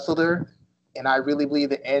out-hustled her. And I really believe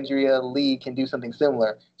that Andrea Lee can do something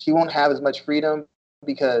similar. She won't have as much freedom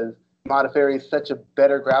because Modafferi is such a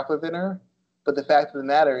better grappler than her. But the fact of the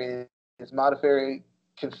matter is Modafferi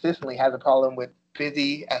consistently has a problem with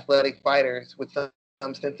busy, athletic fighters with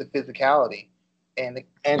some sense of physicality. And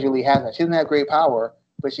Andrea Lee has that. She doesn't have great power,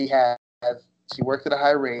 but she works at a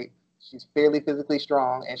high rate. She's fairly physically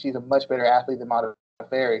strong, and she's a much better athlete than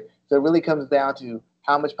Modafferi. So it really comes down to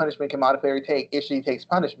how much punishment can Modafferi take if she takes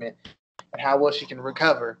punishment, and how well she can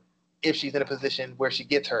recover if she's in a position where she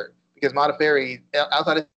gets hurt. Because Modafferi,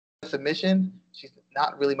 outside of submission, she's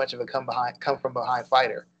not really much of a come from behind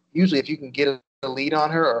fighter. Usually, if you can get a lead on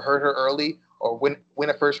her or hurt her early or win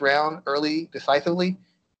a first round early decisively,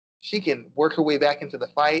 she can work her way back into the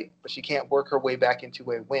fight, but she can't work her way back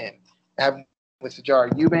into a win. It happened with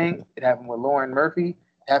Sijara Eubanks. It happened with Lauren Murphy.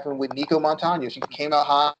 It happened with Nico Montano. She came out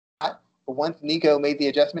hot, but once Nico made the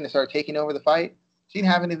adjustment and started taking over the fight, she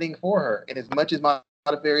didn't have anything for her. And as much as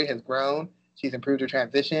Modafferi has grown, she's improved her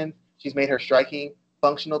transition. She's made her striking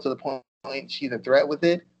functional to the point she's a threat with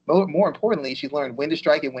it. More importantly, she's learned when to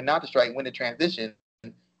strike and when not to strike, when to transition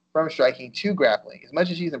from striking to grappling. As much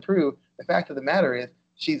as she's improved, the fact of the matter is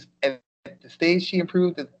she's at the stage she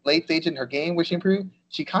improved, the late stage in her game where she improved,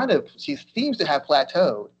 she seems to have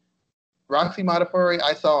plateaued. Roxy Modafferi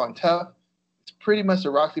I saw on Tough. It's pretty much the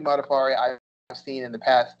Roxy Modafferi I've seen in the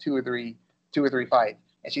past two or three fights.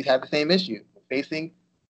 And she's had the same issue. Facing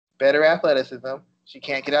better athleticism, she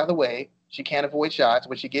can't get out of the way. She can't avoid shots.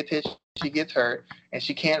 When she gets hit, she gets hurt. And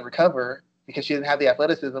she can't recover because she doesn't have the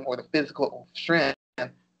athleticism or the physical strength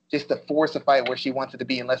just to force a fight where she wants it to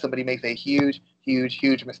be unless somebody makes a huge, huge,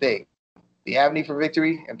 huge mistake. The avenue for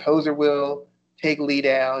victory, impose her will, take Lee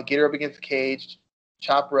down, get her up against the cage,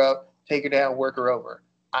 chop her up, take her down, work her over.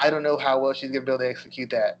 I don't know how well she's going to be able to execute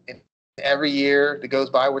that. And every year that goes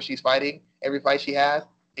by where she's fighting, every fight she has,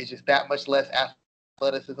 is just that much less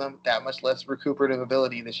athleticism, that much less recuperative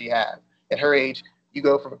ability that she has. At her age, you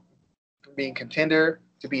go from being contender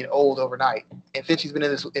to being old overnight. And since she's been in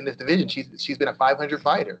this division, she's been a 500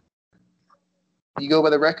 fighter. You go by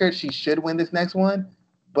the record, she should win this next one.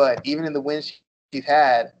 But even in the wins she's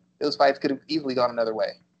had, those fights could have easily gone another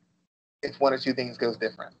way if one or two things goes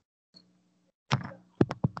different.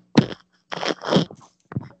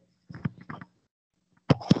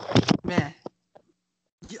 Man.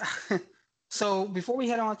 Yeah. So before we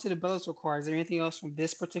head on to the Bellator card, is there anything else from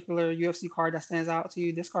this particular UFC card that stands out to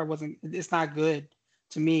you? This card it's not good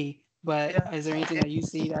to me, but is there anything that you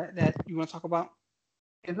see that you want to talk about?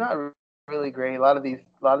 It's not really great. A lot of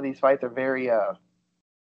these fights are very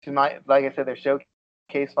like I said, they're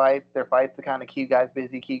showcase fights. They're fights to kind of keep guys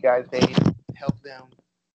busy, keep guys paid, help them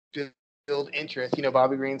build interest. You know,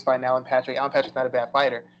 Bobby Green's fighting Alan Patrick. Alan Patrick's not a bad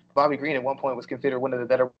fighter. Bobby Green at one point was considered one of the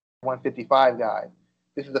better 155 guys.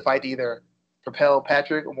 This is a fight to either propel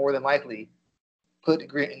Patrick or more than likely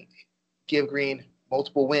give Green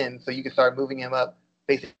multiple wins so you can start moving him up,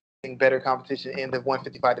 facing better competition in the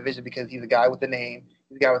 155 division because he's a guy with a name.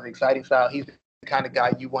 He's a guy with an exciting style. He's the kind of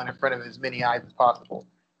guy you want in front of as many eyes as possible.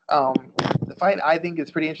 The fight I think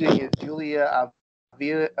is pretty interesting is Julia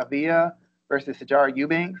Avila versus Sijara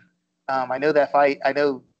Eubanks. I know that fight. I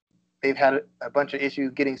know they've had a bunch of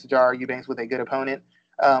issues getting Sijara Eubanks with a good opponent.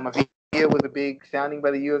 Avila was a big sounding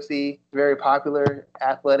by the UFC, very popular,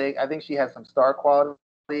 athletic. I think she has some star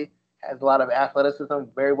quality, has a lot of athleticism,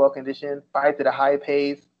 very well conditioned, fights at a high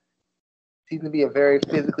pace. Seems to be a very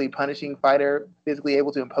physically punishing fighter, physically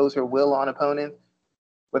able to impose her will on opponents,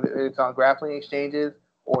 whether it's on grappling exchanges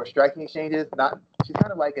or striking exchanges. She's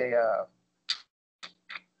kind of like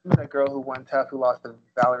who's that girl who won Tough who lost to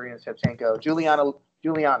Valeria Shevchenko?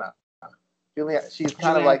 Juliana. She's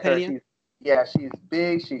kind of like her. She's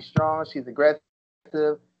big, she's strong, she's aggressive.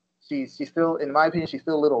 She's still, in my opinion, she's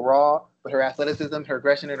still a little raw, but her athleticism, her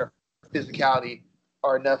aggression, and her physicality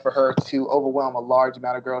are enough for her to overwhelm a large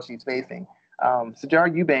amount of girls she's facing.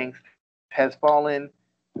 Sijara Eubanks has fallen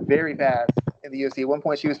very fast in the UFC. At one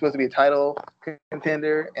point, she was supposed to be a title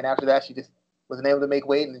contender, and after that, she just wasn't able to make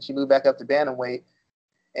weight, and then she moved back up to bantamweight.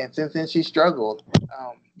 And since then, she struggled.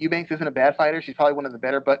 Eubanks isn't a bad fighter. She's probably one of the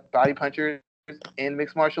better body punchers in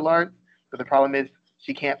mixed martial arts. But the problem is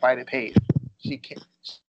she can't fight at pace. She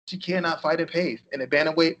cannot fight at pace. And at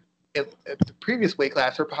bantamweight, at the previous weight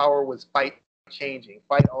class, her power was fight changing,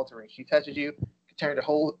 fight altering. She touches you, can turn the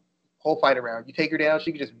whole fight around. You take her down,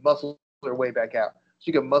 she can just muscle her way back out.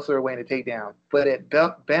 She can muscle her way in a takedown. But at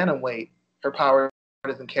bantamweight, her power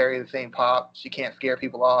doesn't carry the same pop. She can't scare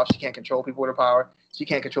people off. She can't control people with her power. She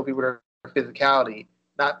can't control people with her physicality,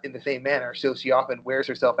 not in the same manner. So she often wears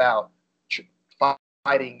herself out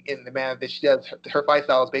fighting in the manner that she does. Her fight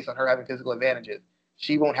style is based on her having physical advantages.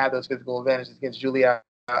 She won't have those physical advantages against Julia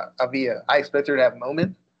Avila. I expect her to have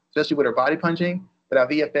moments, especially with her body punching, but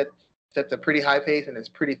Avila sets a pretty high pace and is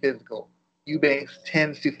pretty physical. Eubanks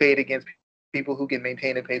tends to fade against people who can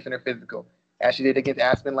maintain a pace and are physical, as she did against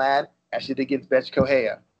Aspen Ladd, as she did against Betch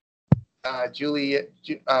Correia. Julia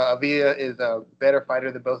Avila is a better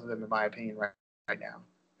fighter than both of them, in my opinion, right now.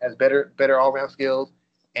 has better all round skills,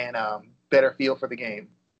 and better feel for the game.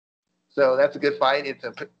 So that's a good fight. It's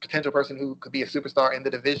a potential person who could be a superstar in the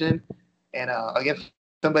division, and against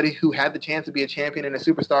somebody who had the chance to be a champion and a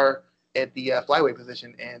superstar at the flyweight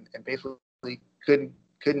position, and basically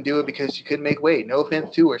couldn't do it because she couldn't make weight. No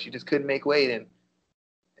offense to her, she just couldn't make weight, and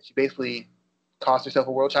she basically cost herself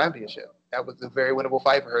a world championship. That was a very winnable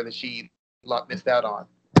fight for her that she missed out on.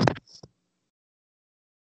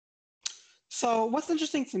 So what's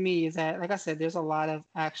interesting to me is that, like I said, there's a lot of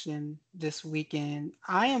action this weekend.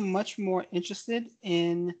 I am much more interested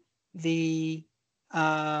in the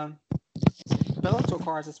Bellator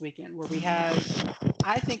cards this weekend, where we have,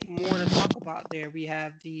 I think, more to talk about there. We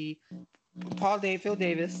have the Phil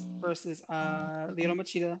Davis versus Lyoto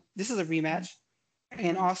Machida. This is a rematch.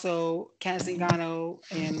 And also Kat Zingano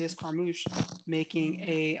and Liz Carmouche making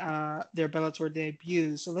their Bellator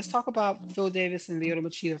debut. So let's talk about Phil Davis and Lyoto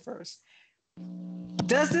Machida first.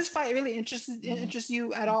 Does this fight really interest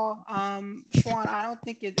you at all, Schwan? I don't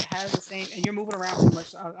think it has the same. And you're moving around too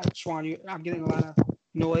much, Schwan. I'm getting a lot of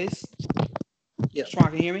noise. Yeah. Schwan,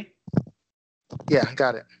 can you hear me? Yeah,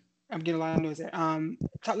 got it. I'm getting a lot of noise there.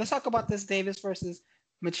 Let's talk about this Davis versus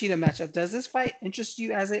Machida matchup. Does this fight interest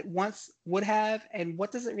you as it once would have, and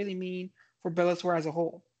what does it really mean for Bellator as a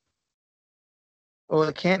whole? Well,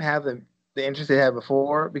 it can't have the interest it had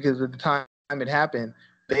before, because at the time it happened,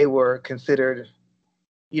 they were considered,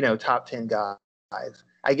 top 10 guys.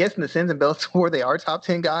 I guess in the sense in Bellator, they are top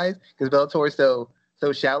 10 guys, because Bellator is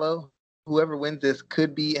so shallow. Whoever wins this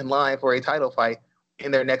could be in line for a title fight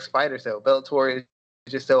in their next fight or so. Bellator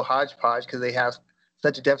is just so hodgepodge because they have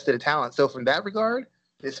such a deficit of talent. So from that regard,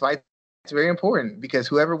 this fight is very important, because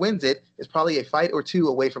whoever wins it is probably a fight or two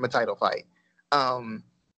away from a title fight.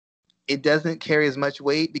 It doesn't carry as much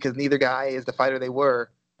weight because neither guy is the fighter they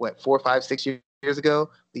were, 4, 5, 6 years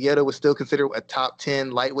ago. Lyoto was still considered a top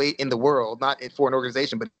 10 lightweight in the world, not for an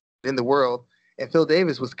organization, but in the world. And Phil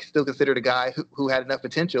Davis was still considered a guy who had enough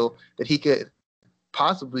potential that he could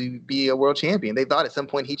possibly be a world champion. They thought at some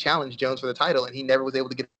point he challenged Jones for the title, and he never was able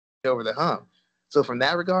to get over the hump. So from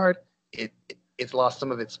that regard, it's lost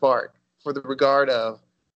some of its spark. For the regard of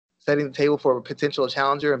setting the table for a potential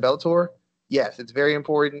challenger in Bellator, yes, it's very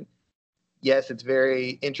important. Yes, it's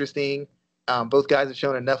very interesting. Both guys have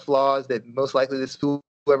shown enough flaws that most likely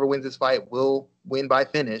whoever wins this fight will win by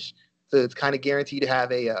finish. So it's kind of guaranteed to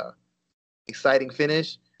have a exciting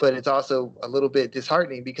finish, but it's also a little bit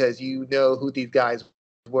disheartening because you know who these guys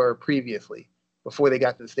were previously before they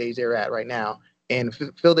got to the stage they're at right now. And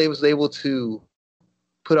Phil Davis was able to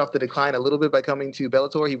put off the decline a little bit by coming to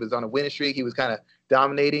Bellator. He was on a winning streak. He was kind of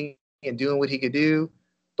dominating and doing what he could do,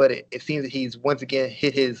 but it seems that he's once again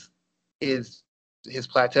hit his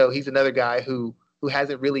plateau. He's another guy who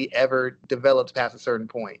hasn't really ever developed past a certain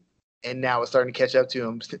point, and now it's starting to catch up to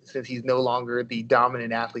him since he's no longer the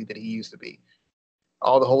dominant athlete that he used to be.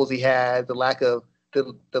 All the holes he had, the lack of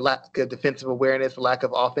defensive awareness, the lack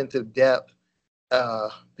of offensive depth,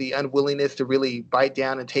 the unwillingness to really bite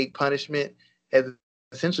down and take punishment has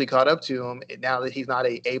essentially caught up to him now that he's not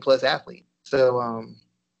a A+ athlete. So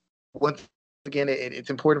once again, it's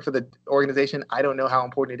important for the organization. I don't know how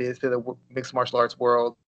important it is to the mixed martial arts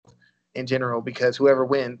world in general, because whoever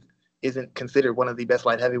wins isn't considered one of the best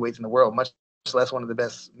light heavyweights in the world, much less one of the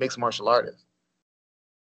best mixed martial artists.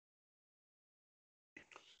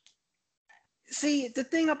 See, the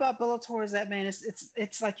thing about Bellator is that, man,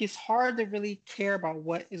 it's like it's hard to really care about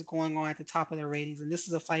what is going on at the top of their ratings. And this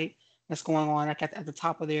is a fight that's going on like at the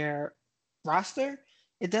top of their roster.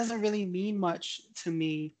 It doesn't really mean much to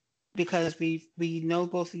me because we know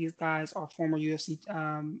both of these guys are former UFC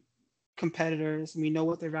competitors. We know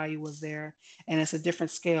what their value was there, and it's a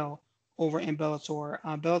different scale over in Bellator.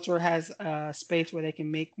 Bellator has a space where they can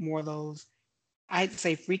make more of those, I'd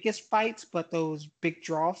say freakish fights, but those big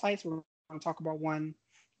draw fights. We're going to talk about one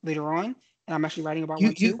later on, and I'm actually writing about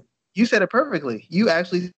one too. You said it perfectly. You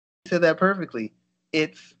actually said that perfectly.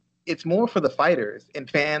 It's more for the fighters and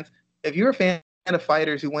fans. If you're a fan of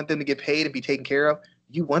fighters who want them to get paid and be taken care of,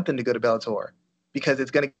 you want them to go to Bellator because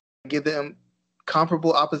it's going to give them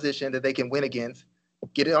comparable opposition that they can win against,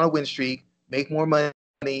 get it on a win streak, make more money,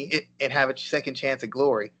 and have a second chance at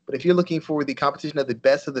glory. But if you're looking for the competition of the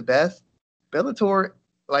best, Bellator,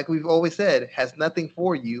 like we've always said, has nothing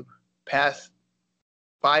for you past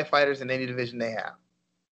 5 fighters in any division they have.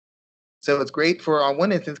 So it's great for, on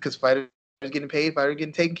one instance, because fighters are getting paid, fighters are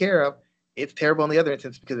getting taken care of. It's terrible on the other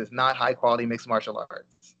instance because it's not high-quality mixed martial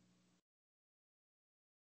arts.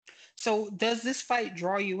 So does this fight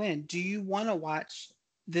draw you in? Do you want to watch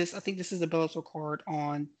this? I think this is the Bellator card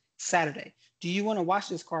on Saturday. Do you want to watch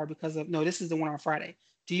this card because of, no, this is the one on Friday.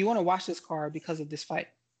 Do you want to watch this card because of this fight?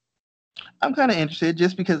 I'm kind of interested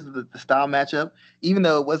just because of the style matchup. Even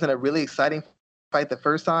though it wasn't a really exciting fight the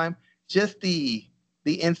first time, just the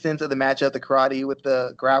instance of the matchup, the karate with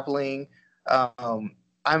the grappling. Um,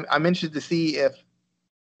 I'm interested to see if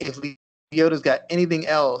Leota's got anything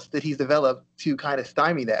else that he's developed to kind of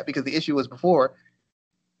stymie that, because the issue was before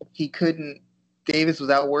he couldn't. Davis was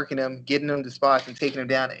outworking him, getting him to spots and taking him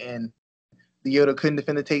down, and Leota couldn't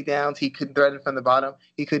defend the takedowns. He couldn't threaten from the bottom.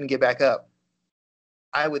 He couldn't get back up.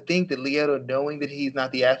 I would think that Lyoto, knowing that he's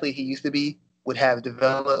not the athlete he used to be, would have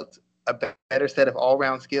developed a better set of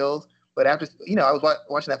all-round skills. But after, I was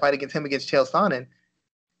watching that fight against him against Chael Sonnen,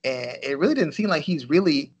 and it really didn't seem like he's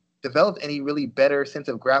really developed any really better sense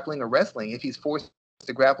of grappling or wrestling if he's forced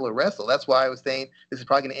to grapple or wrestle. That's why I was saying this is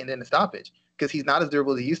probably going to end in a stoppage, because he's not as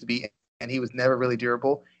durable as he used to be, and he was never really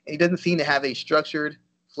durable. And he doesn't seem to have a structured,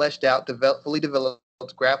 fleshed out, fully developed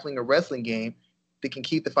grappling or wrestling game that can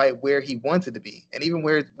keep the fight where he wants it to be. And even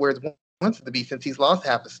where it wants it to be, since he's lost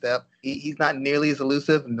half a step, he's not nearly as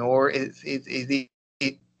elusive, nor is he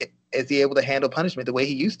able to handle punishment the way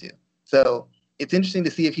he used to. So it's interesting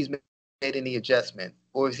to see if he's made any adjustment,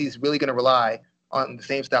 or if he's really going to rely on the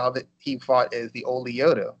same style that he fought as the old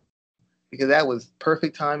Lyoto, because that was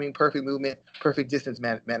perfect timing, perfect movement, perfect distance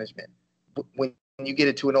management. When you get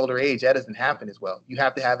it to an older age, that doesn't happen as well. You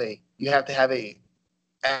have to have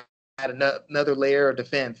add another layer of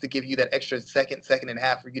defense to give you that extra second and a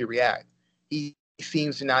half for you to react. He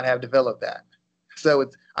seems to not have developed that. So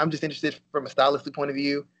I'm just interested from a stylistic point of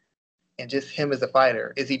view, and just him as a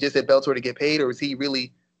fighter. Is he just at Bellator to get paid, or is he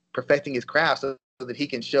really perfecting his craft so that he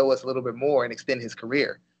can show us a little bit more and extend his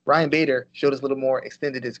career? Ryan Bader showed us a little more,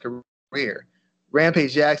 extended his career.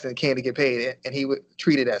 Rampage Jackson came to get paid, and he would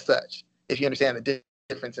treat it as such, if you understand the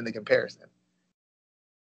difference in the comparison.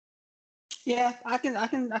 Yeah, I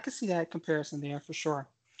can see that comparison there for sure.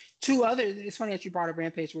 It's funny that you brought up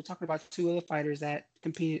Rampage. We're talking about two other fighters that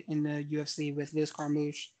competed in the UFC with Liz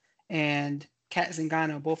Carmouche and Kat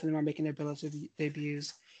Zingano. Both of them are making their Bellator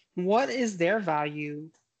debuts. What is their value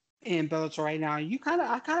in Bellator right now?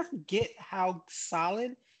 I kind of forget how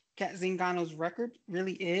solid Kat Zingano's record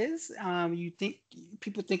really is.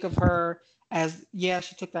 People think of her as,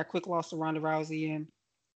 she took that quick loss to Ronda Rousey, and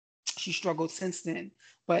she struggled since then,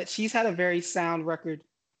 but she's had a very sound record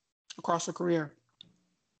across her career.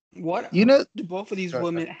 What do both of these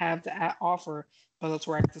women have to offer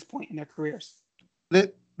Bellator at this point in their careers?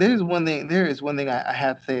 There is one thing I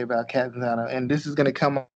have to say about Kat Zingano, and this is going to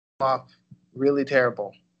come off really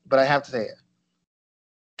terrible, but I have to say it.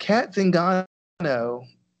 Kat Zingano,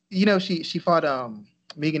 she fought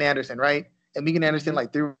Megan Anderson, right? And Megan Anderson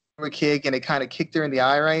threw a kick, and it kind of kicked her in the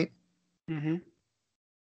eye, right? Mm-hmm.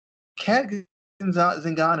 Kat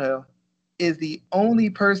Zingano is the only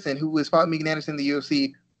person who has fought Megan Anderson in the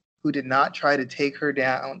UFC who did not try to take her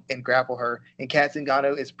down and grapple her. And Kat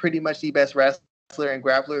Zingano is pretty much the best wrestler and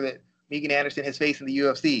grappler that Megan Anderson has faced in the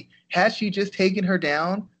UFC. Had she just taken her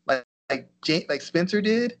down like Spencer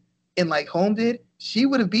did and like Holm did, she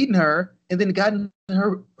would have beaten her and then gotten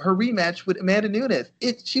her rematch with Amanda Nunes.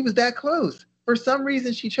 She was that close. For some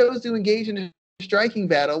reason, she chose to engage in a striking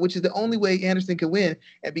battle, which is the only way Anderson could win.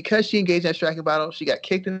 And because she engaged in that striking battle, she got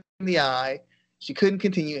kicked in the eye. She couldn't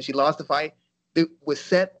continue, and she lost the fight. It was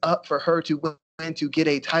set up for her to win, to get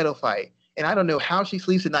a title fight. And I don't know how she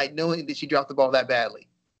sleeps at night knowing that she dropped the ball that badly.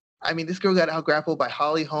 I mean, this girl got out-grappled by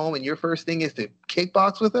Holly Holm, and your first thing is to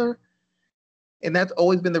kickbox with her? And that's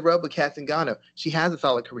always been the rub with Kat Zingano. She has a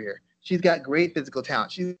solid career. She's got great physical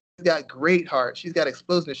talent. She's got great heart. She's got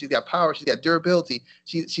explosiveness. She's got power. She's got durability.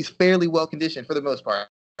 She's fairly well conditioned for the most part.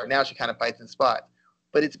 Now she kind of fights in spots.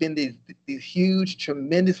 But it's been these huge,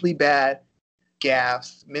 tremendously bad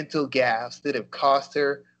gaffes, mental gaffes that have cost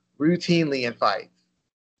her routinely in fights.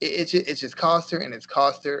 It's just cost her, and it's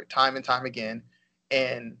cost her time and time again.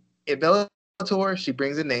 And in Bellator, she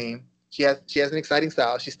brings a name. She has an exciting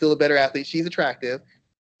style. She's still a better athlete. She's attractive.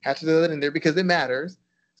 Have to throw that in there because it matters.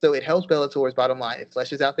 So it helps Bellator's bottom line. It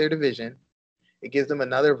fleshes out their division. It gives them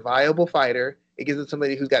another viable fighter. It gives them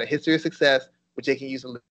somebody who's got a history of success, which they can use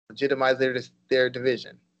to legitimize their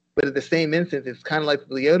division. But at the same instance, it's kind of like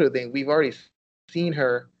the Lyoto thing. We've already seen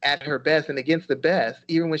her at her best and against the best.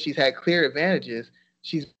 Even when she's had clear advantages,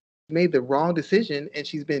 she's made the wrong decision, and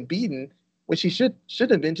she's been beaten when she shouldn't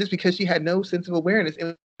have been, just because she had no sense of awareness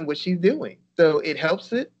in what she's doing. So it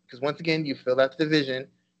helps it, because once again, you fill out the division.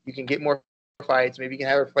 You can get more fights. Maybe you can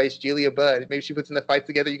have her fight Julia Budd. Maybe she puts in the fights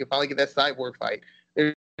together. You can finally get that Cyborg fight.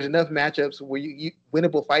 There's enough matchups where you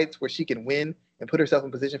winnable fights where she can win and put herself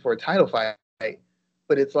in position for a title fight.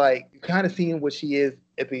 But it's like, you're kind of seeing what she is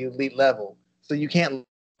at the elite level. So you can't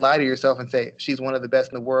lie to yourself and say she's one of the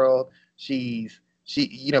best in the world. She's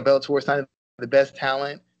Bellator signing the best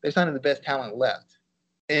talent. They're signing the best talent left.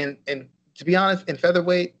 And to be honest, in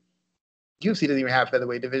featherweight, UFC doesn't even have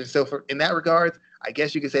featherweight division. So in that regards, I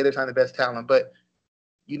guess you could say they're signing the best talent. But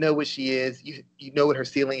you know what she is. You know what her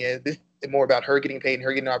ceiling is. This is more about her getting paid and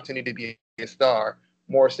her getting an opportunity to be a star,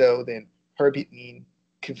 more so than her being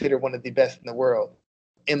considered one of the best in the world.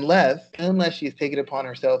 Unless she has taken it upon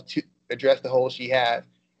herself to address the hole she has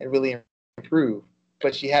and really improve.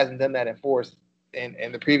 But she hasn't done that in force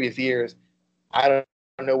in the previous years. I don't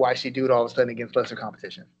know why she'd do it all of a sudden against lesser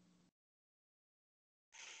competition.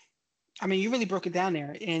 I mean, you really broke it down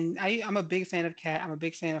there, and I'm a big fan of Kat. I'm a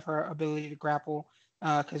big fan of her ability to grapple,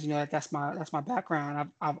 because that's my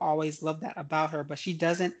background. I've always loved that about her, but she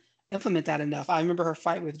doesn't implement that enough. I remember her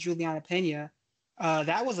fight with Juliana Pena.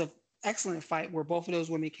 That was an excellent fight where both of those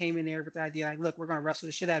women came in there with the idea like, look, we're going to wrestle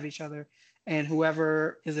the shit out of each other, and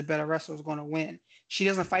whoever is a better wrestler is going to win. She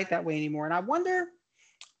doesn't fight that way anymore, and I wonder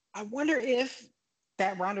if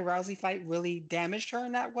that Ronda Rousey fight really damaged her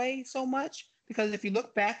in that way so much. Because if you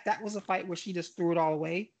look back, that was a fight where she just threw it all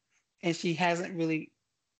away, and she hasn't really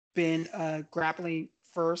been a grappling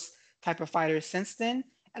first type of fighter since then.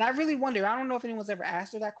 And I really wonder, I don't know if anyone's ever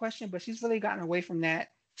asked her that question, but she's really gotten away from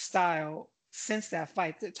that style since that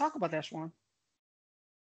fight. Talk about that, Schwan.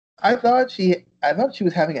 I thought she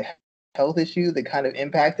was having a health issue that kind of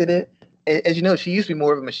impacted it. As you know, she used to be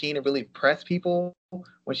more of a machine and really press people.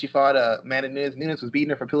 When she fought Amanda Nunes, Nunes was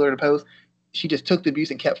beating her from pillar to post. She just took the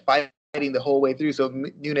abuse and kept fighting the whole way through. So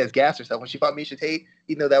Nunes gassed herself. When she fought Miesha Tate,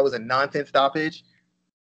 even though that was a nonsense stoppage,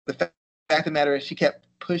 the fact of the matter is she kept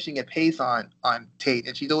pushing a pace on Tate,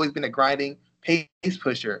 and she's always been a grinding pace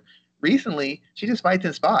pusher. Recently, she just fights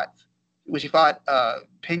in spots. When she fought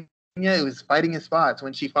Pena, it was fighting in spots.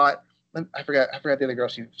 When she fought, I forgot the other girl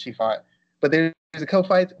she fought. But there's a couple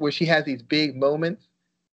fights where she has these big moments,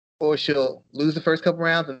 or she'll lose the first couple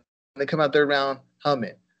rounds and then come out third round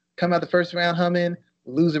humming. Come out the first round humming,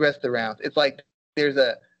 lose the rest of the rounds. It's like there's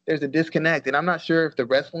a disconnect, and I'm not sure if the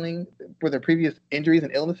wrestling with her previous injuries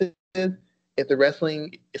and illnesses, if the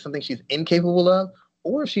wrestling is something she's incapable of,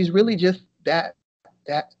 or if she's really just that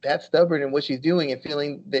stubborn in what she's doing and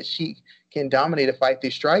feeling that she can dominate a fight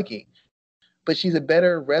through striking. But she's a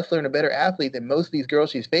better wrestler and a better athlete than most of these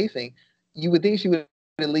girls she's facing. You would think she would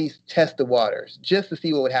at least test the waters just to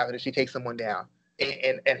see what would happen if she takes someone down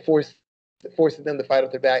and forces them to fight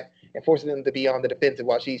off their back and forces them to be on the defensive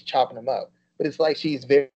while she's chopping them up. But it's like she's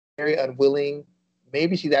very, very unwilling.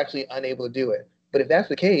 Maybe she's actually unable to do it. But if that's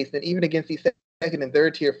the case, then even against these second and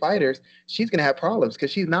third tier fighters, she's going to have problems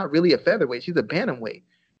because she's not really a featherweight. She's a bantamweight.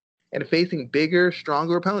 And facing bigger,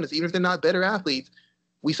 stronger opponents, even if they're not better athletes,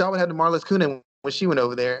 we saw what happened to Marlis Kunin when she went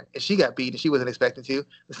over there and she got beat and she wasn't expecting to.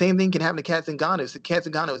 The same thing can happen to Kat Zingano. Kat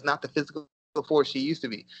Zingano is not the physical force she used to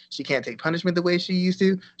be. She can't take punishment the way she used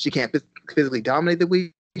to. She can't physically dominate the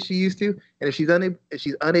way she used to. And if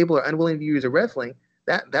she's unable or unwilling to use her wrestling,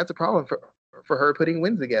 that's a problem for her putting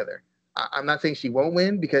wins together. I'm not saying she won't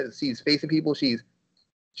win because she's facing people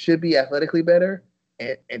should be athletically better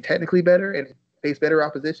and technically better and face better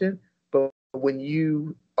opposition. But when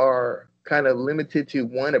you are kind of limited to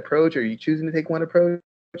one approach, or you're choosing to take one approach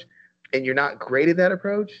and you're not great at that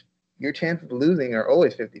approach, your chances of losing are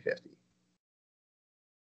always 50-50.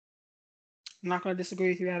 I'm not going to disagree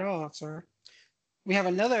with you at all, sir. We have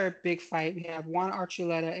another big fight. We have Juan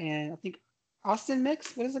Archuleta and I think Austin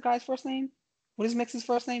Mix. What is the guy's first name? What is Mix's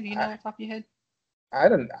first name? Do you know off the top of your head? I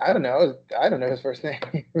don't know. I don't know his first name.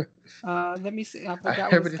 Let me see. I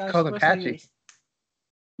forgot what his guy's first name is.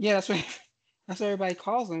 Yeah, that's what everybody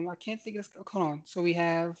calls him. I can't think of this. Hold on. So we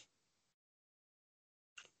have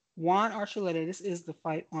Juan Archuleta. This is the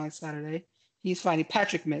fight on Saturday. He's fighting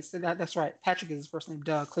Patrick Mix. That's right. Patrick is his first name.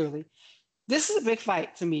 Duh, clearly. This is a big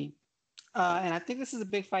fight to me. And I think this is a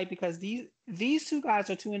big fight because these two guys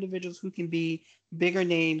are two individuals who can be bigger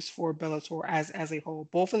names for Bellator as a whole.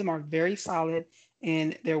 Both of them are very solid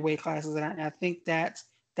in their weight classes, and I think that's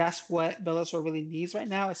what Bellator really needs right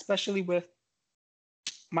now, especially with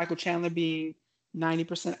Michael Chandler being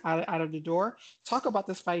 90% out of the door. Talk about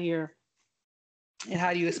this fight here, and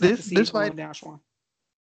how do you expect to see it going down, Schwan?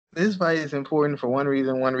 This fight is important for one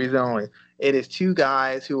reason only. It is two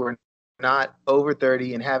guys who are not over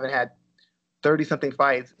 30 and haven't had 30-something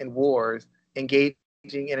fights in wars engaging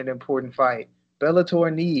in an important fight.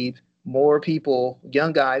 Bellator needs more people,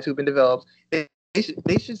 young guys who've been developed.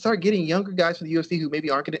 They should start getting younger guys from the UFC who maybe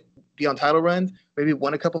aren't going to be on title runs, maybe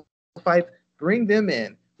won a couple of fights. Bring them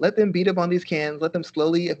in. Let them beat up on these cans. Let them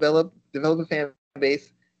slowly develop a fan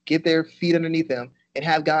base, get their feet underneath them, and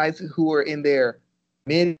have guys who are in their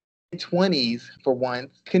mid-20s for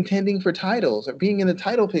once contending for titles or being in the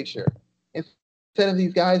title picture. of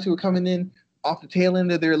these guys who are coming in off the tail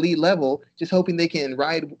end of their elite level, just hoping they can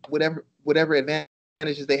ride whatever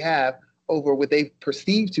advantages they have over what they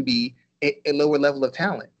perceive to be a lower level of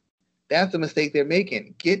talent. That's the mistake they're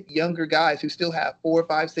making. Get younger guys who still have 4,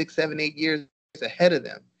 5, 6, 7, 8 years ahead of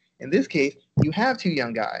them. In this case, you have two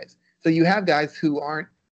young guys. So you have guys who aren't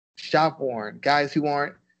shop worn, guys who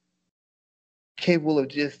aren't capable of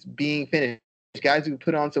just being finished, guys who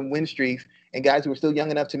put on some win streaks, and guys who are still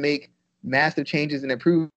young enough to make massive changes and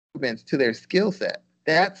improvements to their skill set.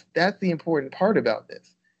 That's the important part about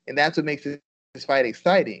this, and that's what makes this fight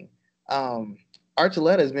exciting.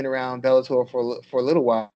 Archuleta has been around Bellator for a little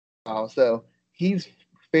while, so he's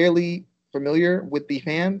fairly familiar with the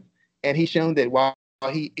fans, and he's shown that while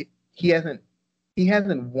he hasn't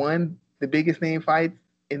won the biggest name fights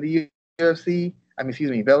in the UFC,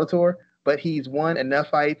 Bellator, but he's won enough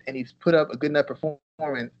fights and he's put up a good enough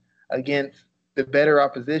performance against the better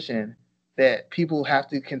opposition that people have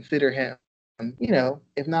to consider him,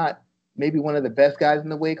 if not maybe one of the best guys in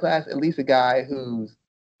the weight class, at least a guy who's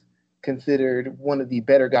considered one of the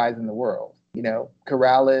better guys in the world.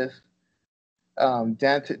 Corrales,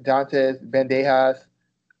 Dantes, Bandejas,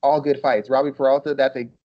 all good fights. Robbie Peralta, that's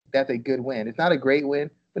a good win. It's not a great win,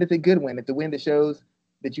 but it's a good win. It's a win that shows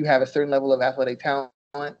that you have a certain level of athletic talent,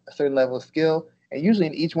 a certain level of skill, and usually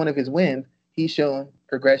in each one of his wins, he's shown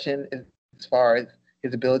progression as far as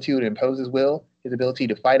his ability to impose his will, his ability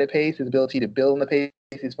to fight at pace, his ability to build on the pace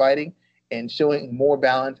he's fighting, and showing more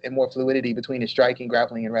balance and more fluidity between his striking,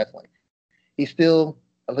 grappling, and wrestling. He's still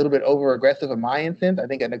a little bit over-aggressive in my instance. I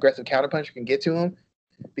think an aggressive counterpuncher can get to him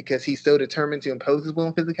because he's so determined to impose his will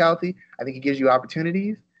and physicality. I think he gives you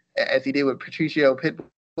opportunities, as he did with Patricio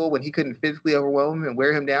Pitbull when he couldn't physically overwhelm him and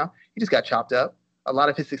wear him down. He just got chopped up. A lot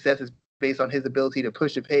of his success is based on his ability to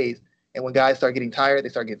push the pace. And when guys start getting tired, they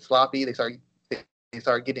start getting sloppy. They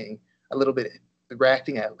start getting a little bit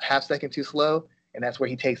reacting a half second too slow, and that's where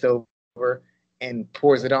he takes over and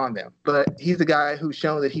pours it on them. But he's a guy who's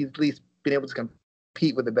shown that he's at least been able to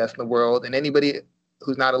compete with the best in the world. And anybody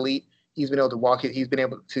who's not elite, he's been able to walk it. He's been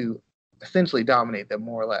able to essentially dominate them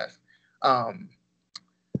more or less.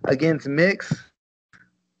 Against Mix,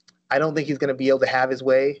 I don't think he's going to be able to have his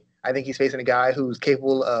way. I think he's facing a guy who's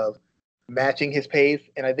capable of matching his pace.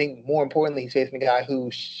 And I think more importantly, he's facing a guy who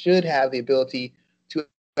should have the ability to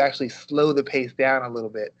actually slow the pace down a little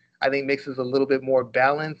bit. I think Mix is a little bit more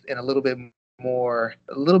balanced and a little bit more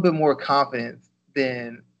confident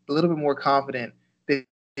than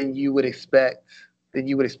you would expect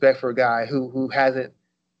for a guy who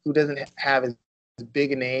doesn't have as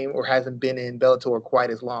big a name or hasn't been in Bellator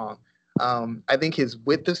quite as long. I think his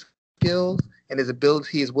width of skills and his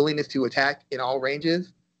ability, his willingness to attack in all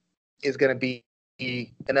ranges is going to be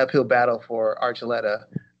an uphill battle for Archuleta.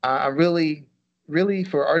 I'm really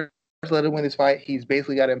for Archuleta to win this fight, he's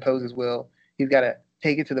basically got to impose his will. He's got to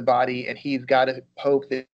take it to the body, and he's got to hope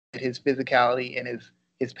that his physicality and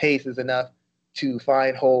his pace is enough to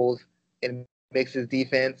find holes in Mix's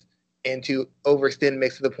defense and to overextend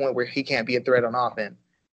Mix to the point where he can't be a threat on offense.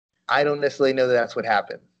 I don't necessarily know that that's what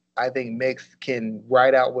happens. I think Mix can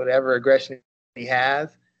ride out whatever aggression he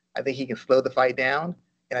has. I think he can slow the fight down,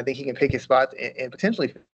 and I think he can pick his spots and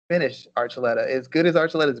potentially finish Archuleta. As good as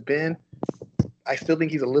Archuleta's been, I still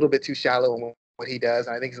think he's a little bit too shallow in what he does,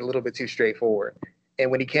 and I think he's a little bit too straightforward. And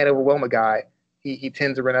when he can't overwhelm a guy, he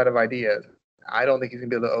tends to run out of ideas. I don't think he's gonna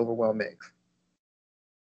be able to overwhelm Mix.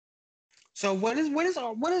 So what is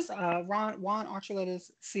Juan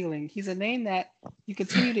Archuleta's ceiling? He's a name that you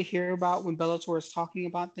continue to hear about when Bellator is talking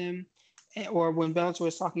about them, or when Bellator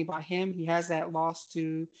is talking about him. He has that loss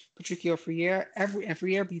to Patricio Freire. And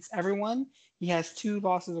Freire beats everyone. He has 2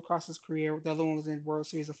 losses across his career. The other one was in World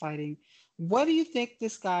Series of Fighting. What do you think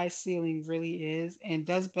this guy's ceiling really is? And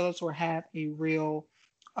does Bellator have a real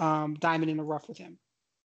diamond in the rough with him?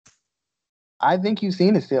 I think you've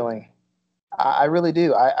seen his ceiling. I really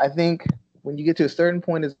do. I think when you get to a certain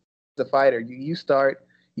point as a fighter, you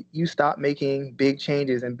stop making big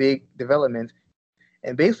changes and big developments.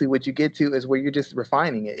 And basically what you get to is where you're just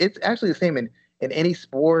refining it. It's actually the same in any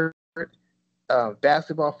sport,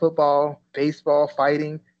 basketball, football, baseball,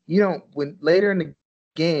 fighting. When later in the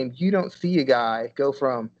game, you don't see a guy go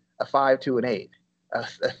from a 5 to an 8,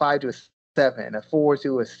 a 5 to a 7, a 4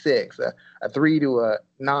 to a 6, a 3 to a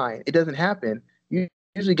 9. It doesn't happen.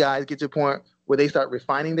 Usually guys get to a point where they start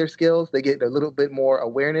refining their skills. They get a little bit more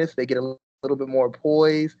awareness. They get a little bit more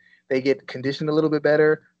poise. They get conditioned a little bit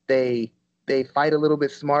better. They fight a little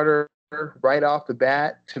bit smarter right off the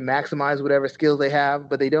bat to maximize whatever skills they have,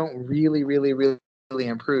 but they don't really, really, really, really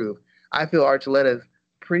improve. I feel Archuleta's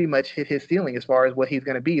pretty much hit his ceiling as far as what he's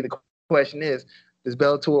going to be. The question is, does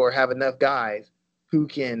Bellator have enough guys who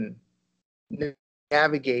can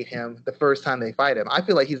navigate him the first time they fight him. I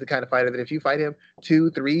feel like he's the kind of fighter that if you fight him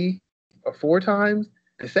 2, 3, or 4 times,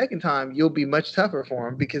 the second time you'll be much tougher for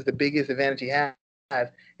him because the biggest advantage he has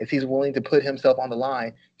is he's willing to put himself on the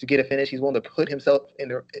line to get a finish. He's willing to put himself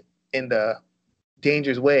in the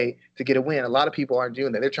dangerous way to get a win. A lot of people aren't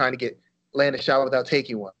doing that. They're trying to land a shot without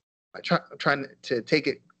taking one. Trying to take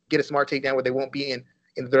it, get a smart takedown where they won't be in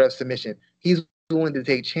the threat of submission. He's willing to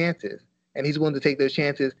take chances, and he's willing to take those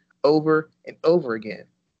chances over and over again.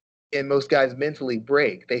 And most guys mentally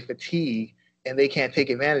break. They fatigue, and they can't take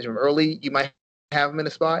advantage of him. Early, you might have him in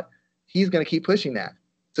a spot. He's going to keep pushing that.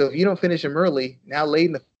 So if you don't finish him early, now late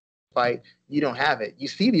in the fight, you don't have it. You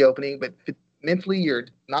see the opening, but mentally you're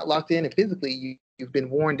not locked in, and physically you've been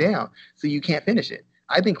worn down, so you can't finish it.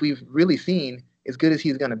 I think we've really seen as good as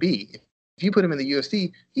he's going to be. If you put him in the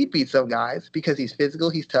UFC, he'd beat some guys because he's physical,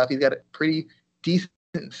 he's tough, he's got a pretty decent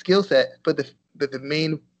skill set, but the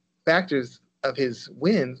main factors of his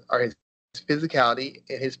wins are his physicality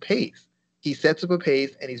and his pace. He sets up a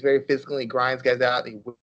pace, and he's very physical. He grinds guys out, and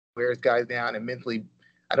he wears guys down, and mentally,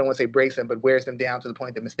 I don't want to say breaks them, but wears them down to the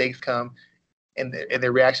point that mistakes come and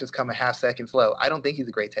their reactions come a half second slow. I don't think he's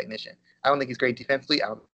a great technician. I don't think he's great defensively. I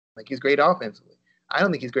don't think he's great offensively. I don't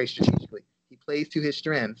think he's great strategically. He plays to his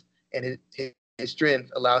strengths, and his strengths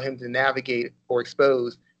allow him to navigate or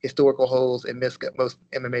expose historical holes in most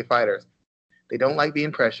MMA fighters. They don't like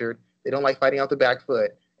being pressured. They don't like fighting out the back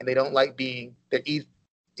foot, and they don't like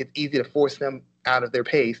it's easy to force them out of their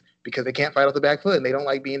pace because they can't fight off the back foot, and they don't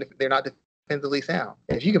like they're not defensively sound.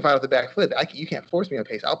 And if you can fight off the back foot, you can't force me on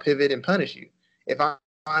pace. I'll pivot and punish you. If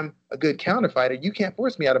I'm a good counter fighter, you can't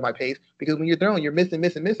force me out of my pace because when you're throwing, you're missing,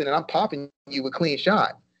 and I'm popping you with clean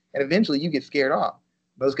shots. And eventually you get scared off.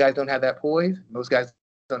 Most guys don't have that poise. Most guys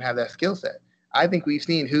don't have that skill set. I think we've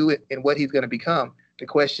seen who and what he's going to become. The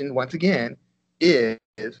question, once again, is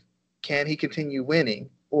can he continue winning?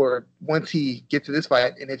 Or once he gets to this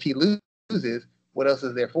fight, and if he loses, what else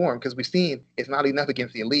is there for him? Because we've seen it's not enough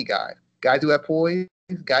against the elite guys. Guys who have poise,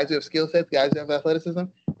 guys who have skill sets, guys who have athleticism,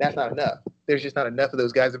 that's not enough. There's just not enough of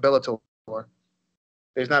those guys in Bellator.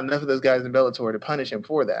 There's not enough of those guys in Bellator to punish him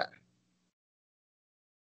for that.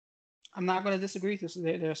 I'm not going to disagree with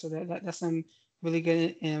you there. So that's some really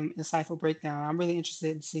good and insightful breakdown. I'm really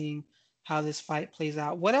interested in seeing how this fight plays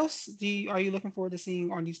out. What else are you looking forward to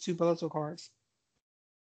seeing on these 2 Bellator cards?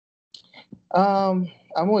 I'm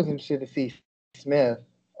always interested to see Smith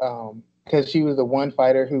because she was the one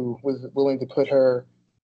fighter who was willing to put her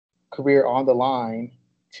career on the line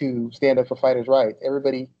to stand up for fighters' rights.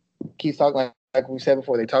 Everybody keeps talking like we said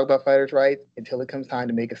before. They talk about fighters' rights until it comes time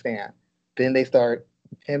to make a stand. Then they start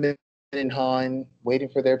him and Han waiting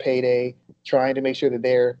for their payday, trying to make sure that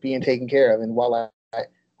they're being taken care of. And while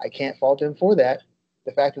I can't fault them for that,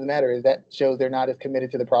 the fact of the matter is that shows they're not as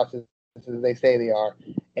committed to the process as they say they are.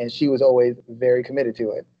 And she was always very committed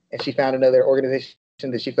to it. And she found another organization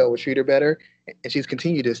that she felt would treat her better, and she's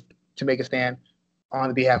continued to make a stand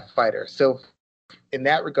on behalf of fighters. So in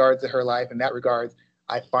that regards to her life, in that regards,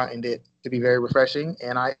 I find it to be very refreshing,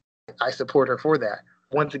 and I support her for that.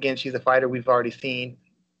 Once again, she's a fighter we've already seen.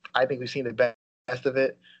 I think we've seen the best of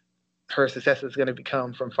it. Her success is going to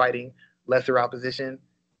come from fighting lesser opposition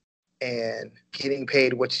and getting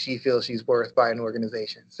paid what she feels she's worth by an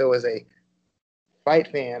organization. So as a fight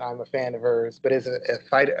fan, I'm a fan of hers, but as a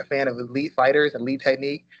fan of elite fighters, elite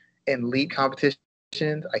technique, and elite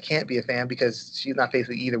competitions, I can't be a fan because she's not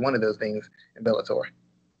facing either one of those things in Bellator.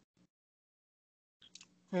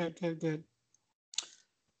 Good.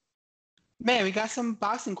 Man, we got some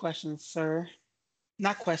boxing questions, sir.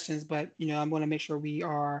 Not questions, but I'm going to make sure we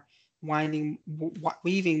are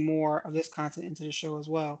weaving more of this content into the show as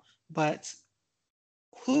well. But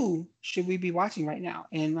who should we be watching right now,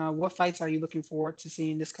 and what fights are you looking forward to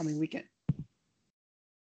seeing this coming weekend?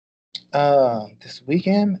 This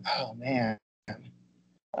weekend, oh man.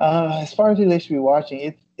 As far as who they should be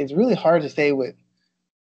watching, it's really hard to say with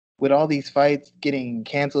all these fights getting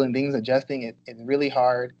canceled and things adjusting. It's really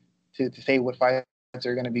hard to say what fights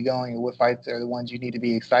are going to be going and what fights are the ones you need to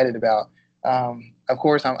be excited about. Of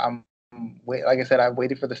course, I'm like I said, I've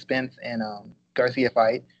waited for the Spence and Garcia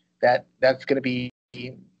fight. That's going to be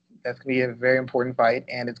a very important fight,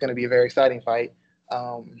 and it's going to be a very exciting fight.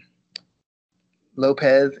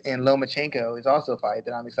 Lopez and Lomachenko is also a fight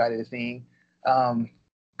that I'm excited to see.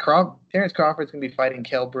 Terrence Crawford's going to be fighting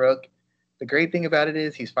Kell Brook. The great thing about it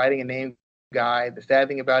is he's fighting a named guy. The sad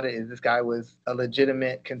thing about it is this guy was a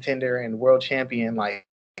legitimate contender and world champion like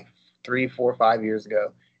 3, 4, 5 years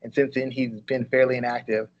ago. And since then, he's been fairly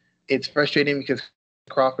inactive. It's frustrating because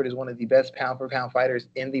Crawford is one of the best pound-for-pound fighters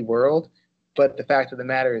in the world. But the fact of the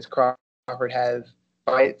matter is Crawford has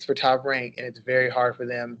fights for top rank, and it's very hard for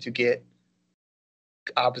them to get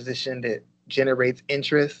opposition that generates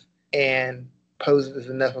interest and poses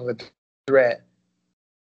enough of a threat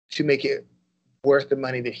to make it worth the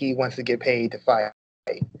money that he wants to get paid to fight.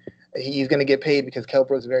 He's going to get paid because Kell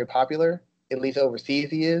Brook is very popular, at least overseas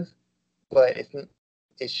he is, but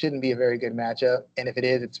it shouldn't be a very good matchup. And if it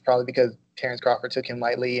is, it's probably because Terrence Crawford took him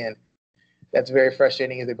lightly, and that's very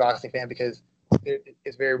frustrating as a boxing fan because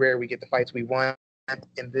it's very rare we get the fights we want.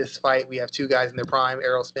 In this fight, we have two guys in their prime,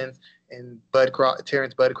 Errol Spence and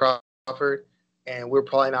Terrence Bud Crawford, and we're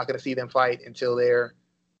probably not going to see them fight until they're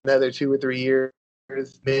another 2 or 3 years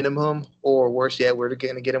minimum, or worse yet, we're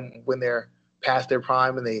going to get them when they're past their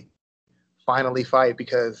prime and they finally fight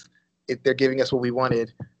because they're giving us what we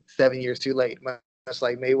wanted 7 years too late, much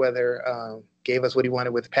like Mayweather gave us what he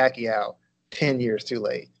wanted with Pacquiao 10 years too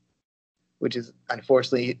late, which is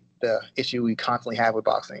unfortunately the issue we constantly have with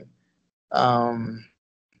boxing.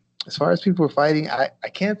 As far as people are fighting, I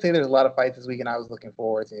can't say there's a lot of fights this weekend I was looking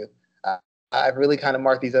forward to. I've really kind of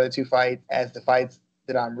marked these other two fights as the fights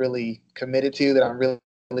that I'm really committed to, that I really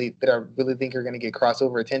think are going to get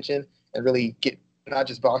crossover attention and really get not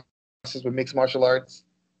just boxers but mixed martial arts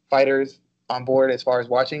fighters on board as far as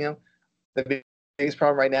watching them. The biggest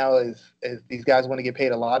problem right now is these guys want to get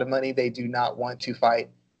paid a lot of money. They do not want to fight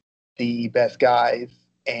the best guys,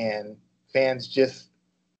 and fans just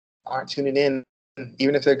aren't tuning in.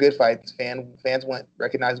 Even if they're good fights, fans want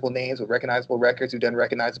recognizable names with recognizable records who've done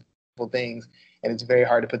recognizable things, and it's very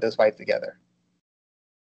hard to put those fights together.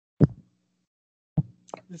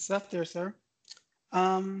 It's up there, sir.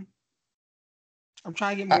 I'm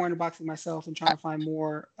trying to get more into boxing myself and trying to find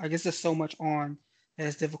more. I guess there's so much on that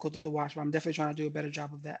it's difficult to watch, but I'm definitely trying to do a better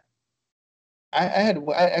job of that. I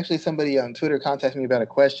actually somebody on Twitter contacted me about a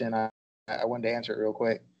question. I wanted to answer it real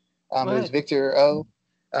quick. It was Victor O.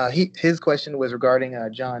 His question was regarding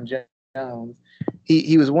Jon Jones.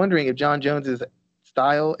 He was wondering if Jon Jones's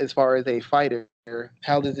style, as far as a fighter,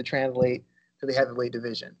 how does it translate to the heavyweight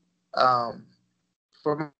division?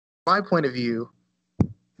 From my point of view,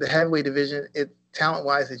 the heavyweight division,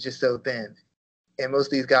 talent-wise, is just so thin. And most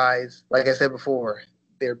of these guys, like I said before,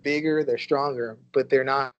 they're bigger, they're stronger, but they're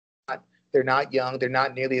not young. They're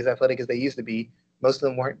not nearly as athletic as they used to be. Most of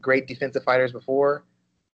them weren't great defensive fighters before.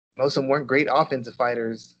 Most of them weren't great offensive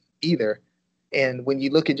fighters either. And when you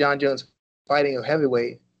look at Jon Jones fighting a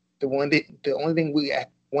heavyweight, the only thing we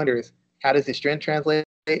wonder is, how does his strength translate?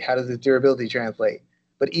 How does his durability translate?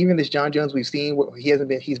 But even this Jon Jones we've seen,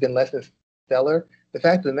 he's been less than stellar. The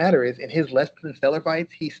fact of the matter is, in his less than stellar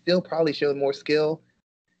fights, he still probably showed more skill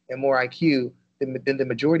and more IQ than the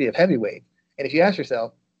majority of heavyweights. And if you ask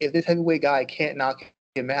yourself, if this heavyweight guy can't knock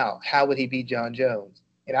him out, how would he beat Jon Jones?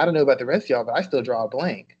 And I don't know about the rest of y'all, but I still draw a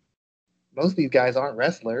blank. Most of these guys aren't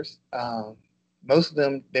wrestlers. Most of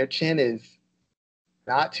them, their chin is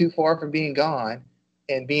not too far from being gone.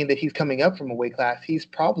 And being that he's coming up from a weight class, he's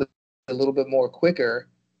probably a little bit more quicker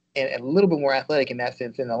and a little bit more athletic in that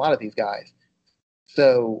sense than a lot of these guys.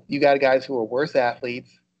 So you got guys who are worse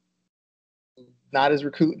athletes,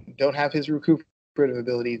 don't have his recuperative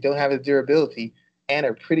abilities, don't have his durability, and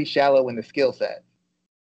are pretty shallow in the skill set.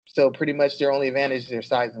 So pretty much their only advantage is their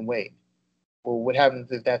size and weight. Well, what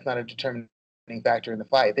happens if that's not a determining factor in the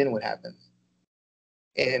fight? Then what happens?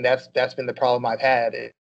 And that's been the problem I've had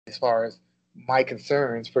as far as my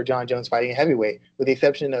concerns for Jon Jones fighting a heavyweight, with the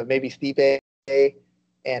exception of maybe Stipe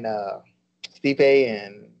and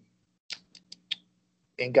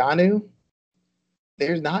Ngannou.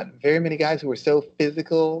 There's not very many guys who are so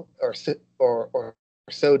physical or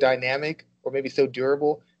so dynamic or maybe so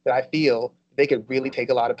durable that I feel they could really take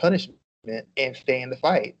a lot of punishment and stay in the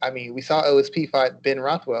fight. I mean, we saw OSP fight Ben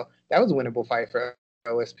Rothwell. That was a winnable fight for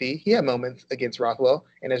OSP. He had moments against Rothwell,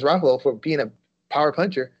 and as Rothwell, for being a power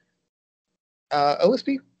puncher,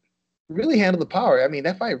 OSP really handled the power. I mean,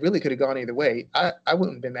 that fight really could have gone either way. I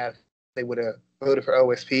wouldn't have been mad if they would have voted for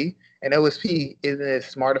OSP. And OSP isn't as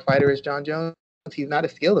smart a fighter as Jon Jones. He's not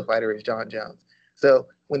as skilled a fighter as Jon Jones. So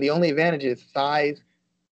when the only advantage is size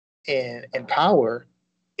and power,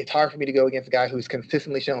 it's hard for me to go against a guy who's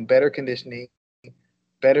consistently shown better conditioning,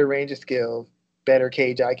 better range of skills, better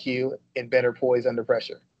cage IQ, and better poise under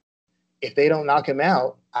pressure. If they don't knock him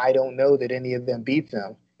out, I don't know that any of them beats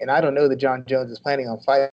him. And I don't know that Jon Jones is planning on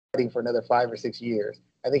fighting for another 5 or 6 years.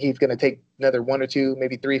 I think he's going to take another 1 or 2,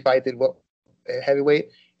 maybe 3 fights at heavyweight,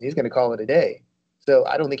 and he's going to call it a day. So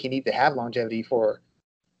I don't think he needs to have longevity for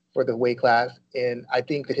the weight class. And I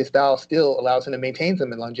think that his style still allows him to maintain some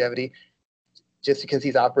longevity just because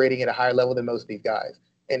he's operating at a higher level than most of these guys.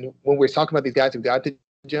 And when we're talking about these guys who got to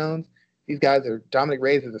Jones, these guys are Dominic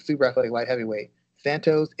Reyes is a super athletic light heavyweight.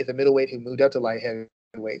 Santos is a middleweight who moved up to light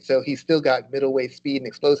heavyweight, so he's still got middleweight speed and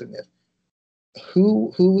explosiveness.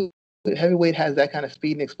 Who heavyweight has that kind of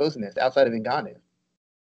speed and explosiveness outside of Ngannou?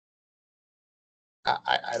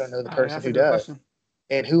 I don't know the person who does. Question.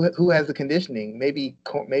 And who has the conditioning? Maybe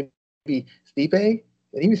Stipe.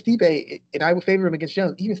 And even Stipe, and I would favor him against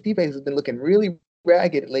Jones. Even Stipe has been looking really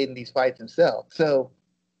ragged late in these fights himself. So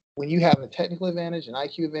when you have a technical advantage, an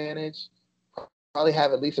IQ advantage, probably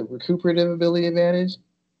have at least a recuperative ability advantage,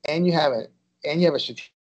 and you have a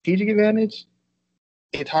strategic advantage,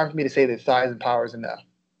 it's hard for me to say that size and power is enough.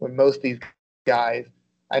 When most of these guys,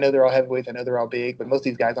 I know they're all heavyweights, I know they're all big, but most of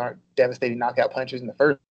these guys aren't devastating knockout punchers in the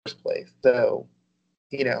first place. So,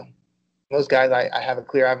 most guys I have a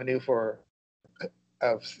clear avenue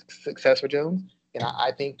of success for Jones, and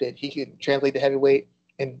I think that he can translate to heavyweight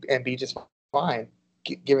and be just fine,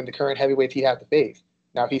 given the current heavyweights he has to face.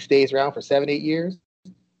 Now, if he stays around for 7-8 years,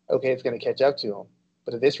 okay, it's going to catch up to him.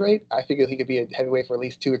 But at this rate, I figure he could be a heavyweight for at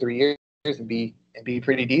least 2 or 3 years and be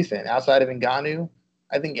pretty decent. Outside of Ngannou,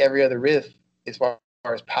 I think every other risk, as far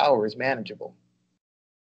as power, is manageable.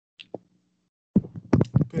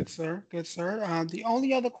 Good, sir. Good, sir. The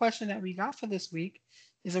only other question that we got for this week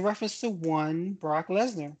is a reference to one Brock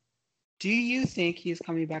Lesnar. Do you think he is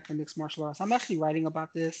coming back to mixed martial arts? I'm actually writing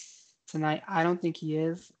about this tonight. I don't think he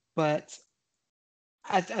is, but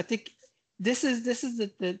I think this is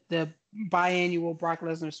the biannual Brock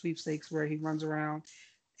Lesnar sweepstakes where he runs around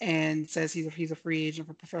and says he's a free agent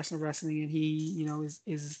for professional wrestling, and he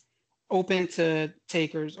is open to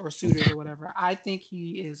takers or suitors or whatever. I think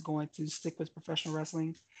he is going to stick with professional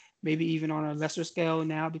wrestling, maybe even on a lesser scale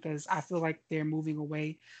now, because I feel like they're moving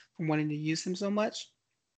away from wanting to use him so much.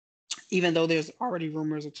 Even though there's already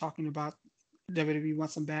rumors of talking about WWE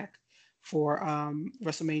wants him back for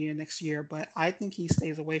WrestleMania next year, but I think he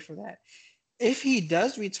stays away from that. If he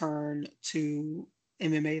does return to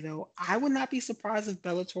MMA, though, I would not be surprised if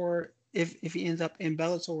Bellator, if he ends up in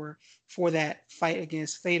Bellator for that fight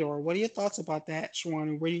against Fedor. What are your thoughts about that, Shawan,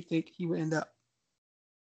 and where do you think he would end up?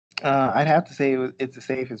 I'd have to say it's the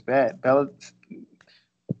safest bet.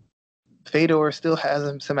 Fedor still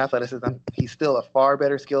has some athleticism. He's still a far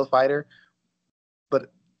better skilled fighter,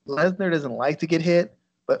 but Lesnar doesn't like to get hit,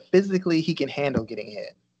 but physically he can handle getting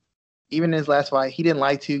hit. Even in his last fight, he didn't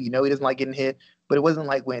like to. He doesn't like getting hit, but it wasn't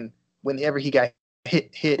like whenever he got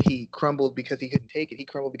hit, he crumbled because he couldn't take it. He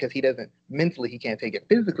crumbled because he can't take it.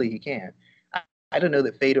 Physically, he can. I don't know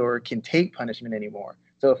that Fedor can take punishment anymore.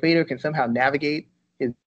 So if Fedor can somehow navigate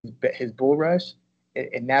his bull rush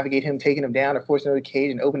and navigate him taking him down or forcing him to the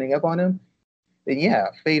cage and opening up on him, then yeah,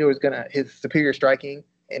 Fedor is his superior striking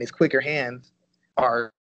and his quicker hands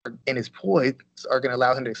and his poise are gonna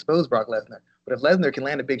allow him to expose Brock Lesnar. But if Lesnar can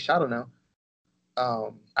land a big shot on him,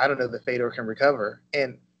 I don't know that Fedor can recover.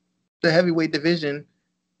 And the heavyweight division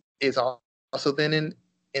is also thin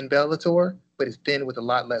in Bellator, but it's thin with a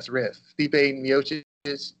lot less risk. Stipe Miocic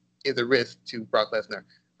is a risk to Brock Lesnar.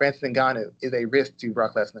 Francis Ngannou is a risk to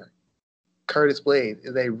Brock Lesnar. Curtis Blaydes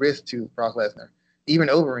is a risk to Brock Lesnar. Even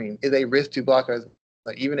Overeem is a risk to Brock Lesnar.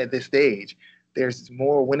 Even at this stage, there's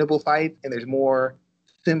more winnable fights and there's more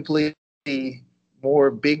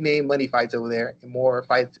big name money fights over there and more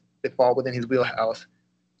fights that fall within his wheelhouse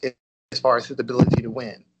as far as his ability to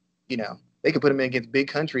win. They could put him in against Big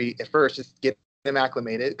Country at first, just get him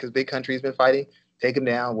acclimated because Big Country's been fighting, take him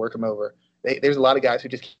down, work him over. There's a lot of guys who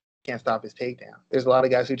just can't stop his takedown. There's a lot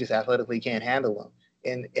of guys who just athletically can't handle him.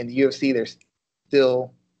 And in the UFC, there's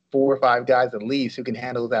still 4 or 5 guys at least who can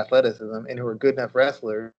handle his athleticism and who are good enough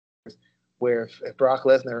wrestlers where if Brock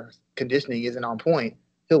Lesnar's conditioning isn't on point,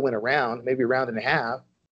 he'll win a round, maybe a round and a half.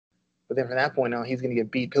 But then from that point on, he's going to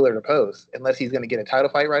get beat pillar to post unless he's going to get a title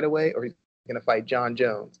fight right away or he's going to fight John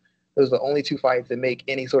Jones. Those are the only 2 fights that make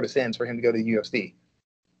any sort of sense for him to go to the UFC.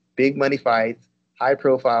 Big money fights, high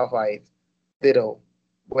profile fights, that'll,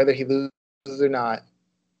 whether he loses or not,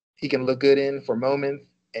 he can look good in for moments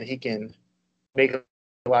and he can make a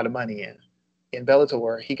lot of money in. In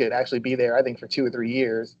Bellator, he could actually be there, I think, for 2 or 3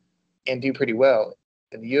 years and do pretty well.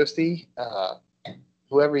 In the UFC,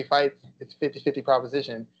 whoever he fights, it's 50-50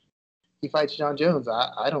 proposition. He fights John Jones.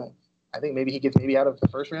 I think maybe he gets out of the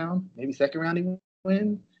first round, maybe second round he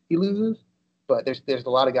wins, he loses. But there's a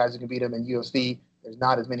lot of guys who can beat him in UFC. There's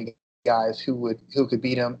not as many guys who could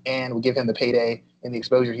beat him and would give him the payday and the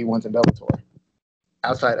exposure he wants in Bellator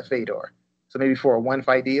outside of Fedor. So maybe for a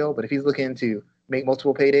 1-fight deal, but if he's looking to make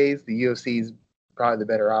multiple paydays, the UFC is probably the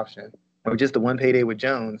better option. Or just the one payday with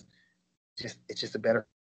Jones, it's just a better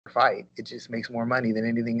fight. It just makes more money than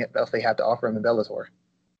anything else they have to offer him in Bellator.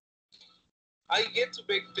 I get to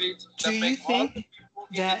big things. Do you think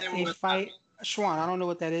that a fight Schwan, I don't know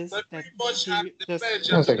what that is. But That pretty much can have you the just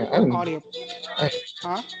pleasure. One second. audio, I,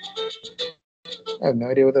 huh? I have no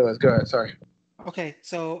idea what that was. Go ahead. Sorry. Okay,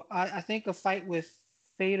 so I think a fight with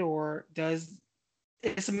Fedor does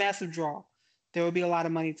it's a massive draw. There will be a lot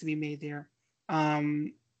of money to be made there.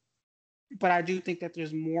 Um, but I do think that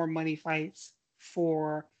there's more money fights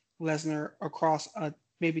for Lesnar across a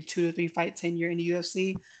maybe 2 to 3 fight tenure in the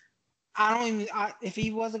UFC. I don't even if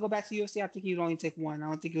he was to go back to UFC, I think he would only take one. I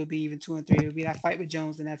don't think it would be even 2 and 3. It would be that fight with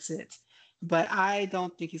Jones and that's it. But I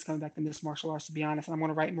don't think he's coming back to mixed martial arts, to be honest. And I'm going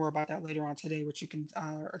to write more about that later on today, which you can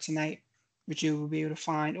or tonight, which you will be able to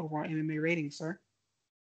find over on MMA ratings, sir.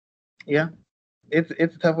 Yeah, it's a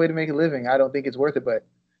tough way to make a living. I don't think it's worth it, but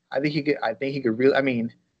I think he could really. I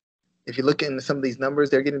mean, if you look into some of these numbers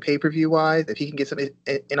they're getting pay-per-view wise, if he can get some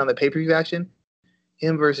in on the pay-per-view action,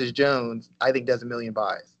 him versus Jones, I think does a million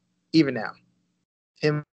buys. Even now,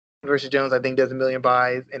 him versus Jones, I think does a million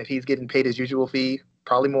buys, and if he's getting paid his usual fee,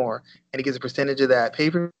 probably more, and he gets a percentage of that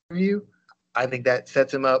pay-per-view, I think that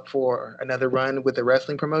sets him up for another run with the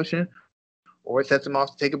wrestling promotion, or it sets him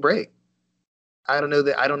off to take a break. I don't know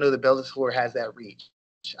that Bellator has that reach.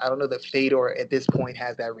 I don't know that Fedor at this point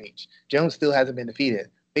has that reach. Jones still hasn't been defeated.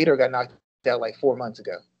 Fedor got knocked out like 4 months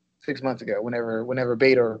ago, 6 months ago. Whenever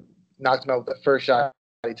Fedor knocked him out with the first shot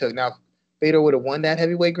he took. Now, if Fedor would have won that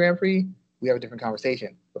heavyweight Grand Prix, we have a different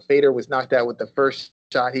conversation. But Fedor was knocked out with the first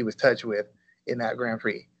shot he was touched with in that Grand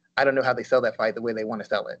Prix. I don't know how they sell that fight the way they want to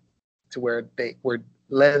sell it, to where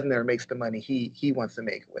Lesnar makes the money he wants to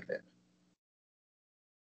make with it.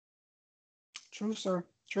 True, sir.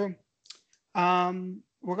 True.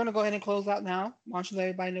 We're gonna go ahead and close out now. Why don't you let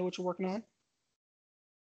everybody know what you're working on?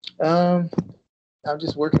 I'm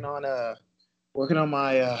just working on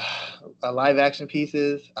my live action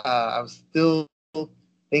pieces. I was still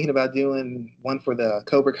thinking about doing one for the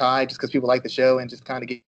Cobra Kai just because people like the show and just kind of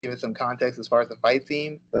give it some context as far as the fight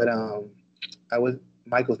scene. But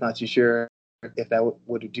Michael's not too sure if that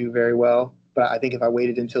would do very well. But I think if I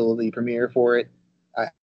waited until the premiere for it, I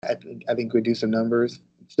I think we'd do some numbers.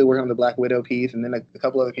 Still working on the Black Widow piece, and then a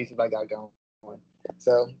couple other pieces I got going.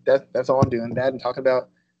 So that's all I'm doing. That and talking about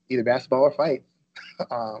either basketball or fights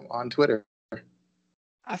on Twitter.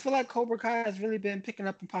 I feel like Cobra Kai has really been picking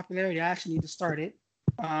up in popularity. I actually need to start it.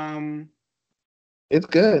 Um, It's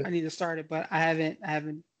good. I need to start it, but I haven't. I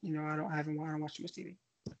don't watch too much TV.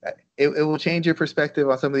 It will change your perspective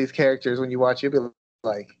on some of these characters when you watch it. You'll be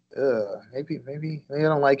like, maybe I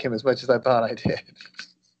don't like him as much as I thought I did.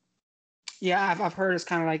 Yeah, I've heard it's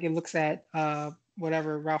kind of like it looks at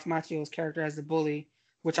whatever Ralph Macchio's character as the bully,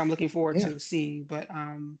 which I'm looking forward Yeah, to seeing. But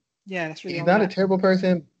yeah, that's really he's all I not a got. terrible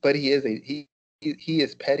person, but he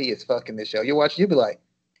is petty as fuck in this show. You watch, you'll be like,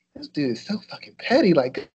 this dude is so fucking petty.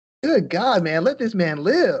 Like, good God, man, let this man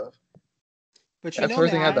live. But you That's the know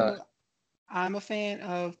first me, thing I thought. I'm a fan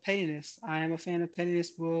of pettiness. I am a fan of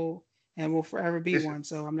pettiness. Will forever be This one.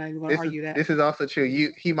 So I'm not even going to this is argue that. this is also true.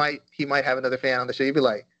 He might have another fan on the show. You'd be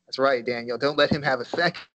like, that's right, Daniel. Don't let him have a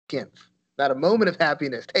second, not a moment of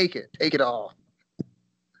happiness. Take it all.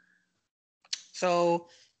 So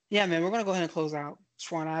yeah, man, we're gonna go ahead and close out.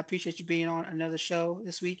 Swan, I appreciate you being on another show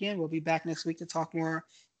this weekend. We'll be back next week to talk more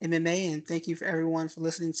MMA. And thank you for everyone for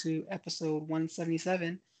listening to episode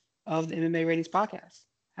 177 of the MMA Ratings Podcast.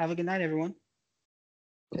 Have a good night, everyone.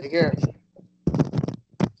 Take care.